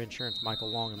looking for insurance,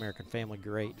 Michael Long, American Family,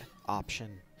 great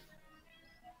option.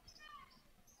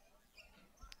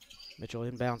 Mitchell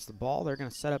inbounds the ball. They're going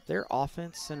to set up their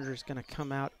offense. Senators going to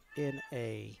come out in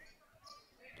a,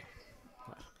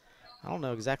 I don't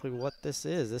know exactly what this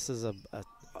is. This is a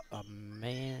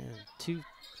man, 2,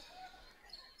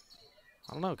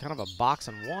 I don't know, kind of a box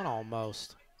and 1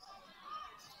 almost.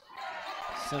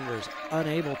 Senators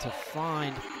unable to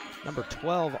find number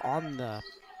 12 on the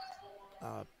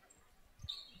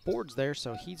boards there,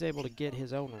 so he's able to get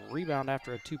his own rebound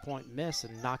after a 2-point miss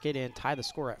and knock it in, tie the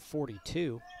score at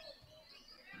 42.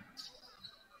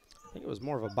 I think it was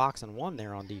more of a box and 1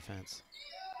 there on defense,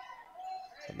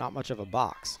 but not much of a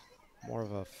box, more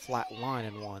of a flat line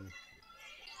and 1.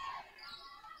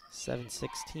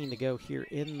 7:16 to go here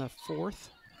in the 4th.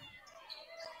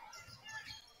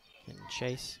 And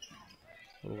Chase,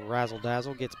 a little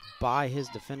razzle-dazzle, gets by his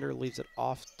defender, leaves it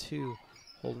off to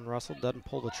Holden Russell, doesn't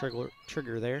pull the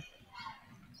trigger there.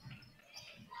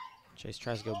 Chase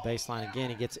tries to go baseline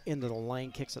again. He gets into the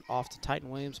lane, kicks it off to Titan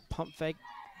Williams, pump fake.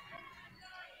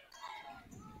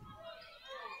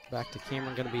 Back to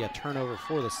Cameron, going to be a turnover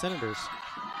for the Senators.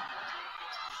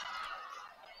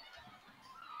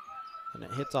 And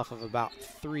it hits off of about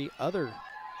 3 other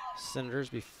Senators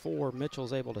before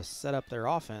Mitchell's able to set up their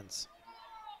offense.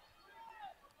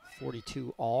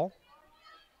 42 all.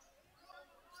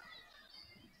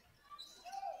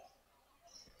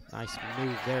 Nice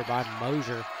move there by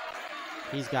Mosier.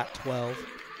 He's got 12.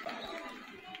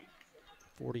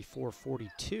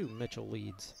 44-42, Mitchell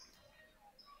leads.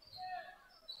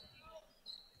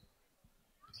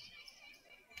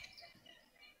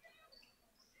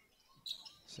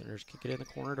 Senators kick it in the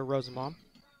corner to Rosenbaum.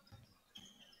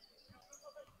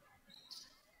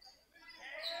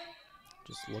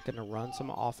 Just looking to run some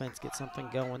offense, get something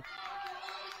going.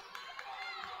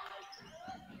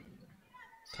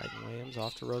 Titan Williams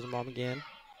off to Rosenbaum again.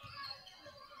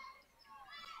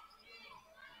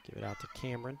 Give it out to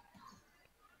Cameron.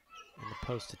 in the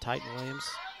post to Titan Williams.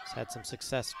 He's had some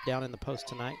success down in the post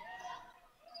tonight.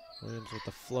 Williams with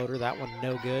the floater, that one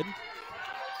no good.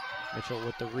 Mitchell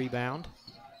with the rebound.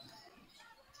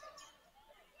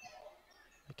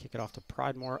 They kick it off to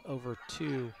Pridemore, over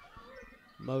to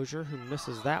Mosier, who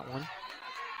misses that one.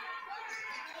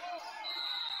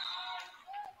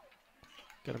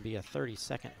 Going to be a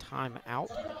 30-second timeout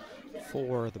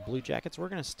for the Blue Jackets. We're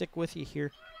going to stick with you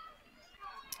here.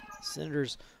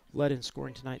 Senators led in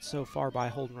scoring tonight so far by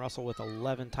Holden Russell with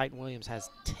 11. Titan Williams has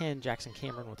 10. Jackson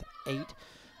Cameron with 8.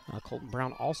 Colton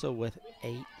Brown also with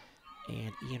 8.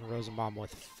 And Ian Rosenbaum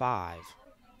with 5.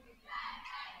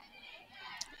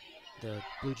 The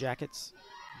Blue Jackets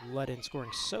led in scoring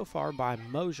so far by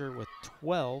Mosier with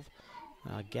 12.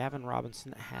 Gavin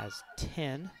Robinson has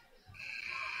 10.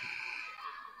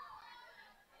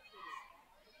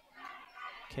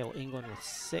 Cale England with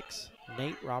 6.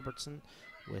 Nate Robertson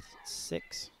with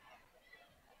 6.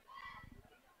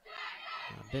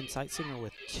 Ben Seitzinger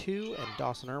with 2, and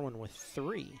Dawson Irwin with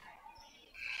 3.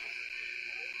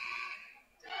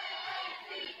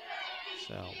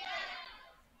 So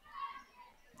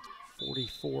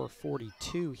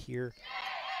 44-42 here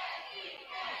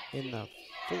in the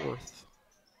fourth.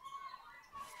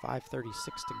 5:36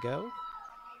 to go.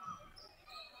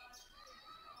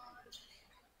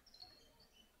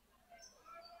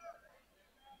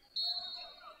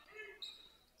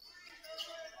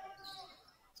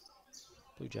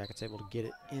 Blue Jackets able to get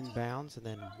it inbounds and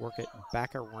then work it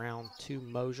back around to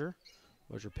Mosier.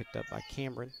 Mosier picked up by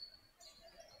Cameron.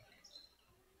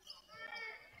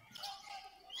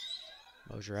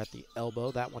 Mosier at the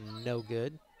elbow, that one no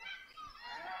good.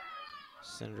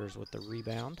 Senators with the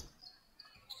rebound.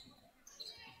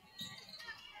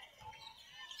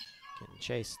 Kenton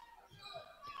Chase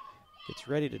gets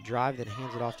ready to drive, then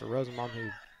hands it off to Rosenbaum, who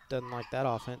doesn't like that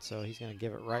offense, so he's going to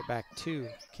give it right back to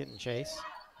Kenton Chase.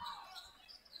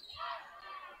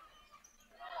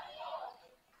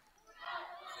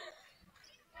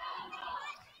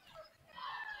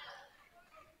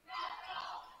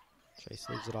 Chase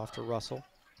leaves it off to Russell.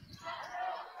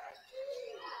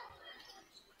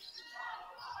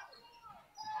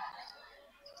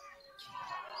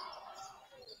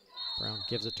 Brown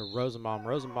gives it to Rosenbaum.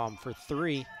 Rosenbaum for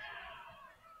 3.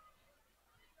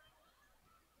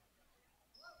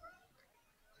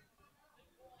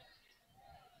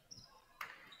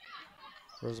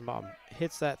 Rosenbaum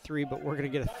hits that 3, but we're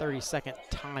going to get a 30-second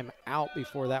timeout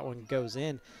before that one goes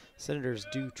in. Senators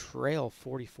do trail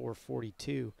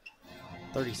 44-42.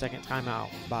 30-second timeout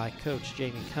by Coach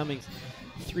Jamie Cummings.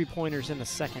 3-pointers in the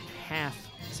second half.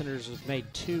 Senators have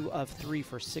made 2 of 3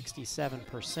 for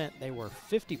 67%. They were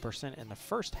 50% in the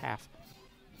first half.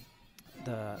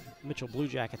 The Mitchell Blue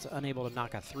Jackets unable to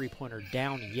knock a 3-pointer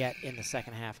down yet in the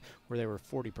second half, where they were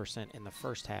 40% in the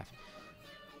first half.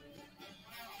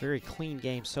 Very clean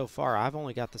game so far. I've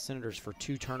only got the Senators for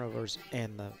 2 turnovers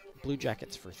and the Blue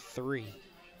Jackets for 3.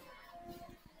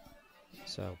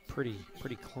 So pretty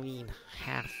clean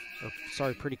half, or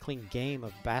sorry, pretty clean game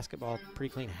of basketball,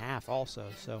 pretty clean half also.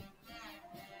 So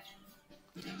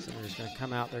Senators going to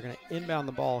come out. They're going to inbound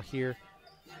the ball here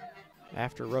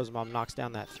after Rosenbaum knocks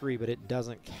down that 3, but it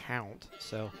doesn't count.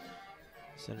 So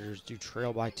Senators do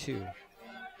trail by 2.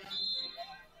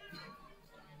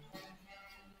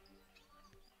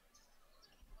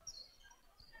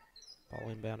 Ball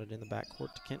inbounded in the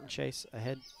backcourt to Kenton Chase,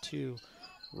 ahead to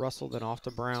Russell, then off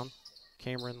to Brown.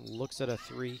 Cameron looks at a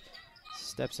 3,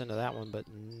 steps into that one, but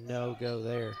no go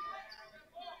there.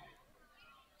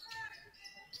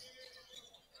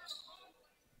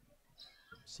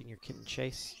 Senior Kenton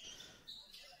Chase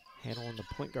handling the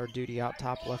point guard duty out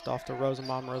top, left off to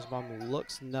Rosenbaum. Rosenbaum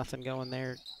looks, nothing going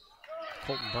there.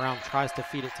 Colton Brown tries to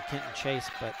feed it to Kenton Chase,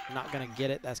 but not going to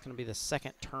get it. That's going to be the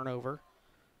second turnover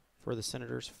for the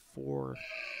Senators.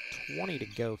 4:20 to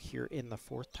go here in the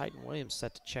fourth. Titan Williams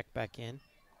set to check back in.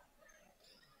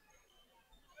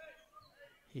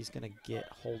 He's going to get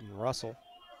Holden Russell.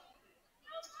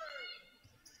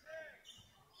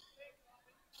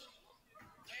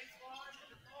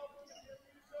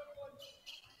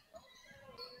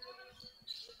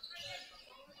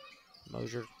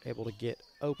 Mosier able to get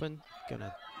open. Going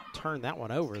to turn that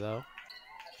one over, though.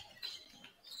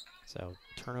 So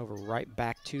turnover right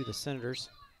back to the Senators.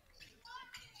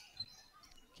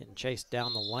 Getting chased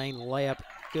down the lane. Layup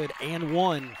good, and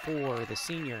 1 for the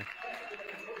senior.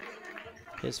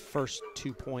 His first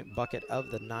 2-point bucket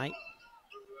of the night.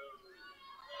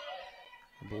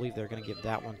 I believe they're going to give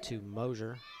that one to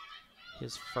Mosier,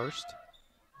 his first.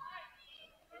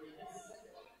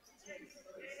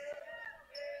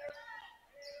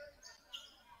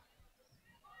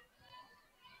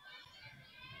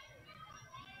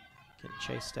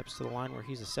 Chase steps to the line where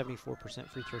he's a 74%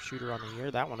 free throw shooter on the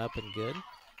year. That one up and good.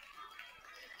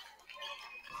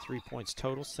 3 points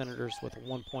total. Senators with a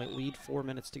 1-point lead. 4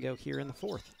 minutes to go here in the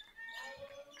fourth.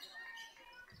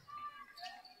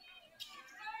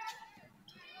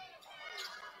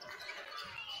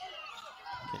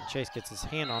 Kenton Chase gets his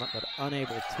hand on it, but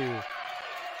unable to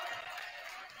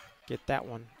get that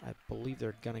one. I believe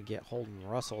they're going to get Holden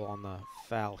Russell on the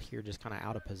foul here, just kind of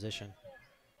out of position.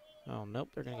 Oh, nope,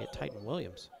 they're going to get Titan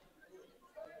Williams.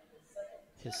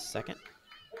 His second.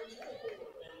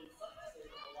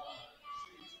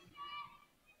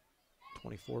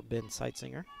 .24, Ben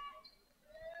Seitzinger.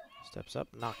 Steps up,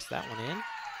 knocks that one in.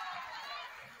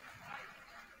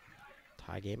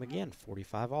 Tie game again,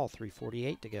 45 all,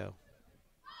 3:48 to go.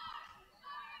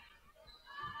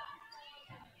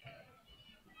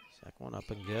 Second one up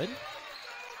and good.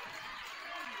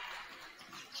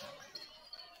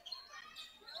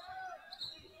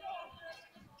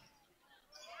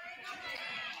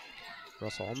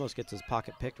 Russell almost gets his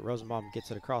pocket picked. Rosenbaum gets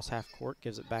it across half court,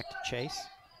 gives it back to Chase.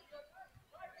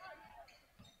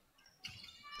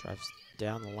 Drives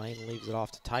down the lane, leaves it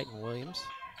off to Titan Williams.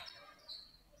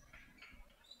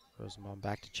 Rosenbaum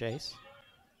back to Chase.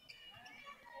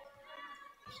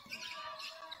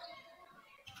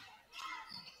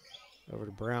 Over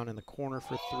to Brown in the corner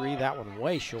for three. That one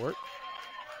way short.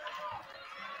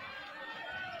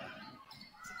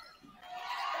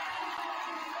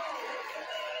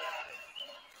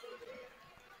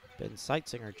 Ben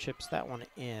Seitzinger chips that one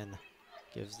in.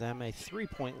 Gives them a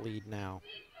 3-point lead now.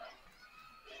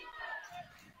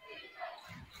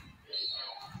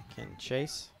 Kenton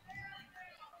Chase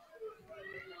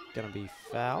gonna be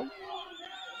fouled.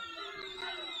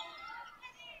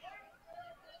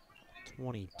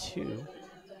 22,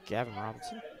 Gavin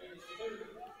Robinson.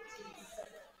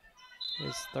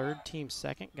 His third, team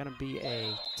second, gonna be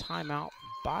a timeout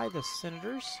by the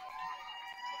Senators.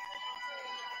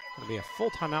 Gonna be a full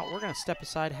timeout. We're gonna step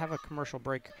aside, have a commercial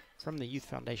break from the Youth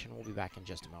Foundation. We'll be back in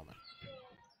just a moment.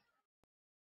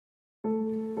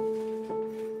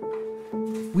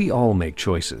 We all make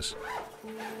choices.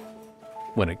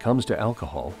 When it comes to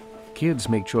alcohol, kids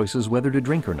make choices whether to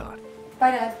drink or not.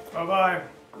 Bye, Dad. Bye-bye.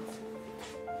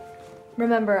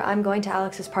 Remember, I'm going to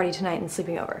Alex's party tonight and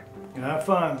sleeping over. Have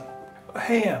fun.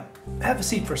 Hey, have a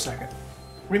seat for a second.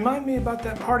 Remind me about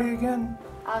that party again?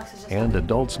 Alex is just... And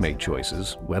adults make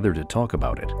choices whether to talk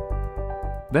about it.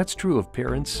 That's true of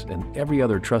parents and every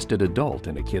other trusted adult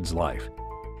in a kid's life.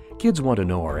 Kids want to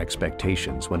know our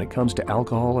expectations when it comes to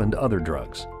alcohol and other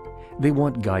drugs. They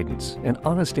want guidance and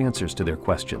honest answers to their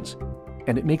questions.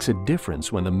 And it makes a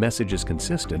difference when the message is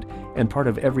consistent and part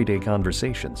of everyday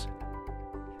conversations.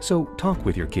 So talk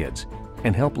with your kids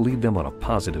and help lead them on a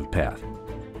positive path.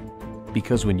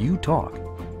 Because when you talk,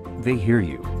 they hear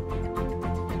you.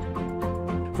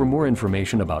 For more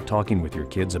information about talking with your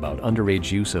kids about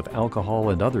underage use of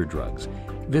alcohol and other drugs,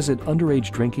 visit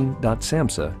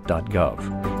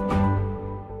underagedrinking.samhsa.gov.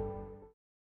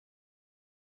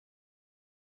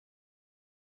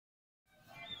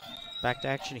 Back to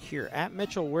action here at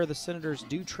Mitchell, where the Senators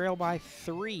do trail by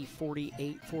 3,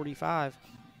 48-45.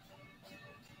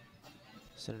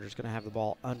 Senators going to have the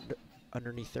ball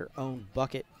underneath their own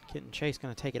bucket. Kenton Chase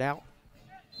going to take it out.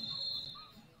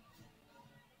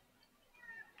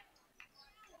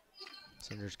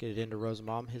 Senators get it into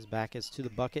Rosenbaum. His back is to the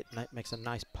bucket. Makes a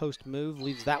nice post move.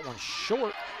 Leaves that one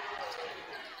short.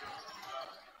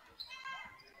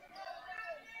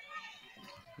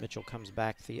 Mitchell comes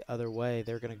back the other way.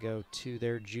 They're going to go to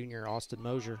their junior, Austin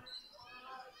Mosier.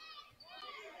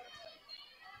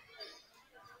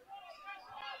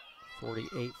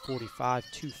 .45,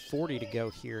 2:40 to go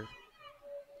here.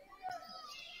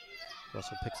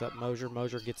 Russell picks up Mosier.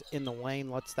 Mosier gets in the lane,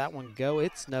 lets that one go.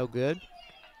 It's no good.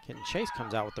 Kenton Chase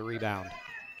comes out with the rebound.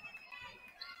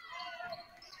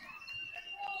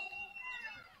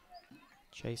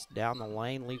 Chase down the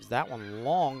lane, leaves that one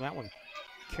long. That one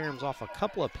caroms off a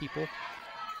couple of people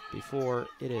before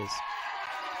it is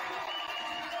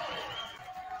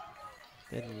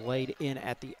then laid in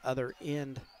at the other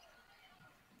end.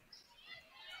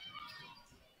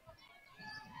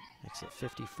 Makes it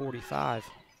 50-45.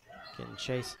 Kenton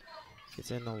Chase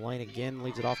gets in the lane again,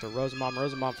 leaves it off to Rosenbaum.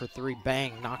 Rosenbaum for three,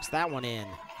 bang, knocks that one in.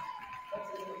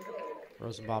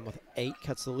 Rosenbaum with 8,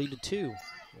 cuts the lead to 2.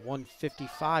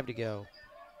 1:55 to go.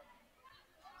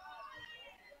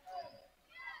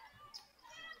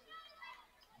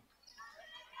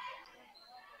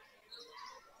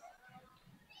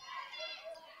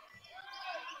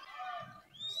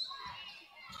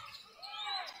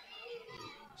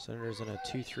 Senators in a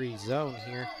 2-3 zone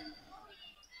here.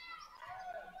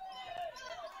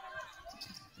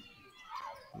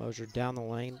 Mosier down the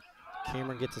lane.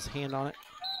 Cameron gets his hand on it.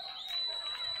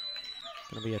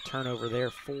 Going to be a turnover there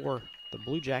for the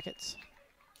Blue Jackets.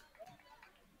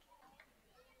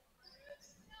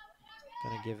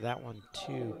 Going to give that one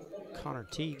to Connor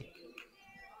Teague.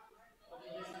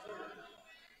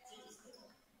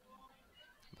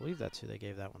 I believe that's who they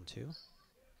gave that one to.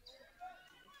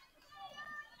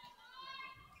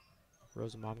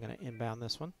 Rosenbaum going to inbound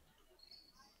this one.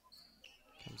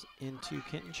 Comes into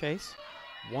Kenton Chase.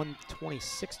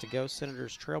 1:26 to go.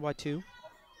 Senators trail by 2.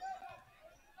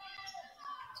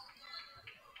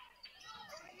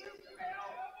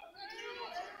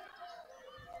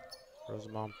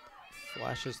 Rosenbaum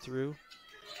flashes through.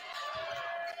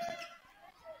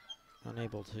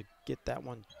 Unable to get that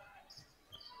one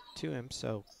to him,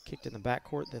 so kicked in the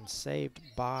backcourt, then saved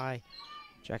by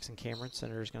Jackson Cameron.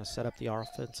 Senators going to set up the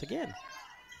offense again.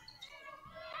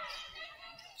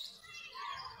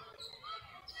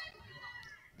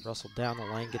 Russell down the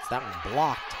lane, gets that one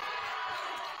blocked.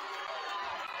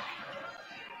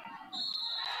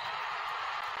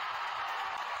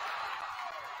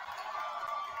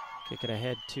 Kick it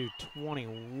ahead to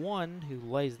 21, who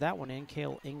lays that one in.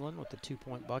 Cale England with the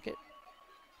 2-point bucket.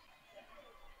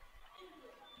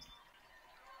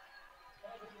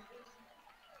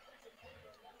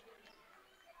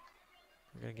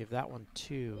 We're going to give that one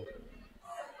to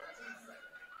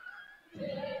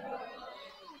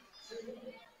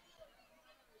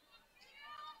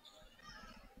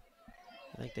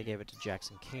I think they gave it to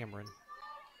Jackson Cameron.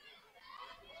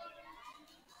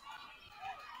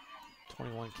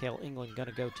 21, Cale England going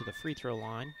to go to the free throw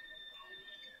line.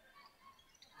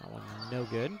 That one no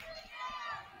good.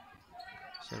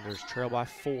 Senators trail by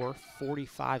 4,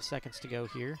 45 seconds to go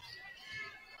here.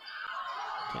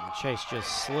 Kenton Chase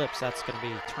just slips. That's going to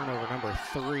be turnover number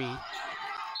 3.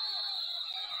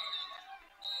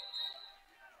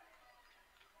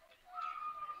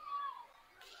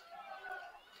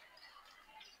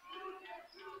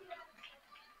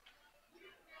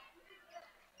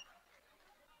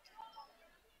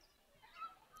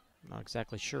 Not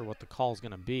exactly sure what the call is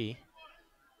going to be.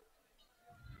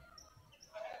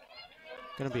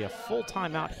 Going to be a full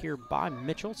timeout here by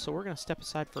Mitchell, so we're going to step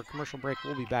aside for a commercial break.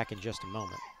 We'll be back in just a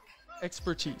moment.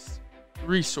 Expertise,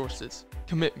 resources,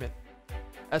 commitment.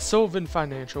 At Sullivan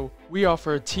Financial, we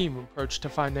offer a team approach to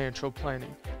financial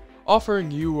planning, offering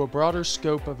you a broader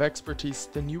scope of expertise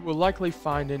than you will likely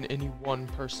find in any one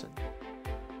person.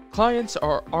 Clients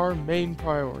are our main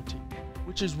priority,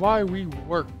 which is why we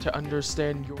work to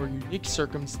understand your unique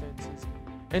circumstances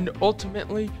and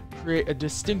ultimately create a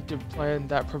distinctive plan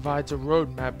that provides a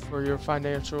roadmap for your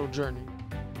financial journey.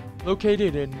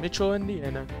 Located in Mitchell,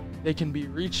 Indiana, they can be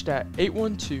reached at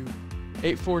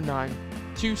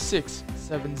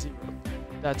 812-849-2670.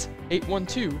 That's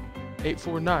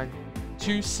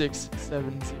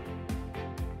 812-849-2670.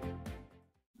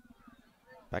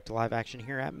 Back to live action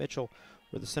here at Mitchell,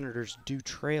 where the Senators do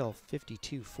trail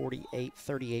 52-48,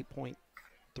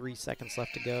 38.3 seconds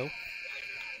left to go.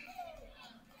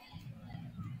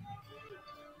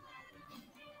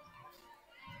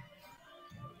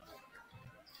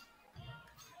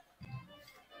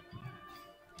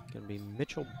 Going to be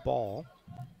Mitchell ball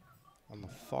on the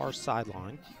far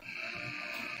sideline.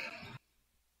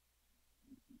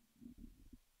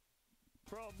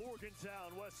 From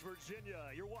Morgantown, West Virginia,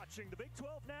 you're watching the Big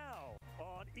 12 now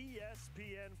on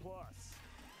ESPN+.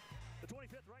 The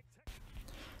 25th ranked.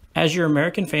 As your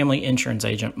American Family Insurance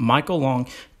agent, Michael Long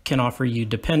can offer you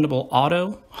dependable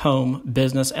auto, home,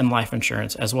 business, and life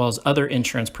insurance, as well as other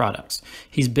insurance products.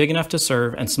 He's big enough to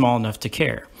serve and small enough to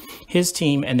care. His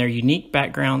team and their unique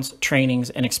backgrounds, trainings,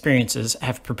 and experiences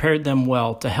have prepared them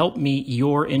well to help meet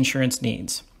your insurance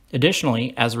needs.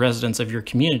 Additionally, as residents of your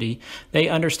community, they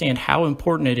understand how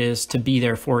important it is to be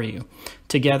there for you.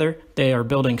 Together, they are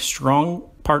building strong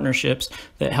partnerships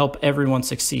that help everyone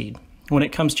succeed. When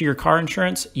it comes to your car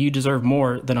insurance, you deserve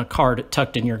more than a card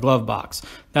tucked in your glove box.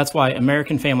 That's why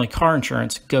American Family Car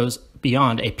Insurance goes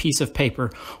beyond a piece of paper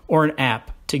or an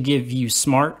app to give you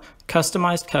smart,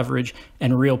 customized coverage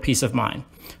and real peace of mind.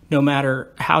 No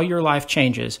matter how your life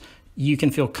changes, you can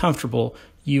feel comfortable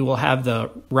you will have the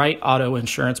right auto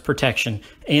insurance protection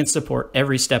and support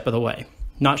every step of the way.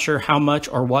 Not sure how much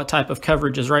or what type of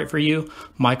coverage is right for you?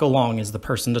 Michael Long is the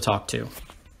person to talk to.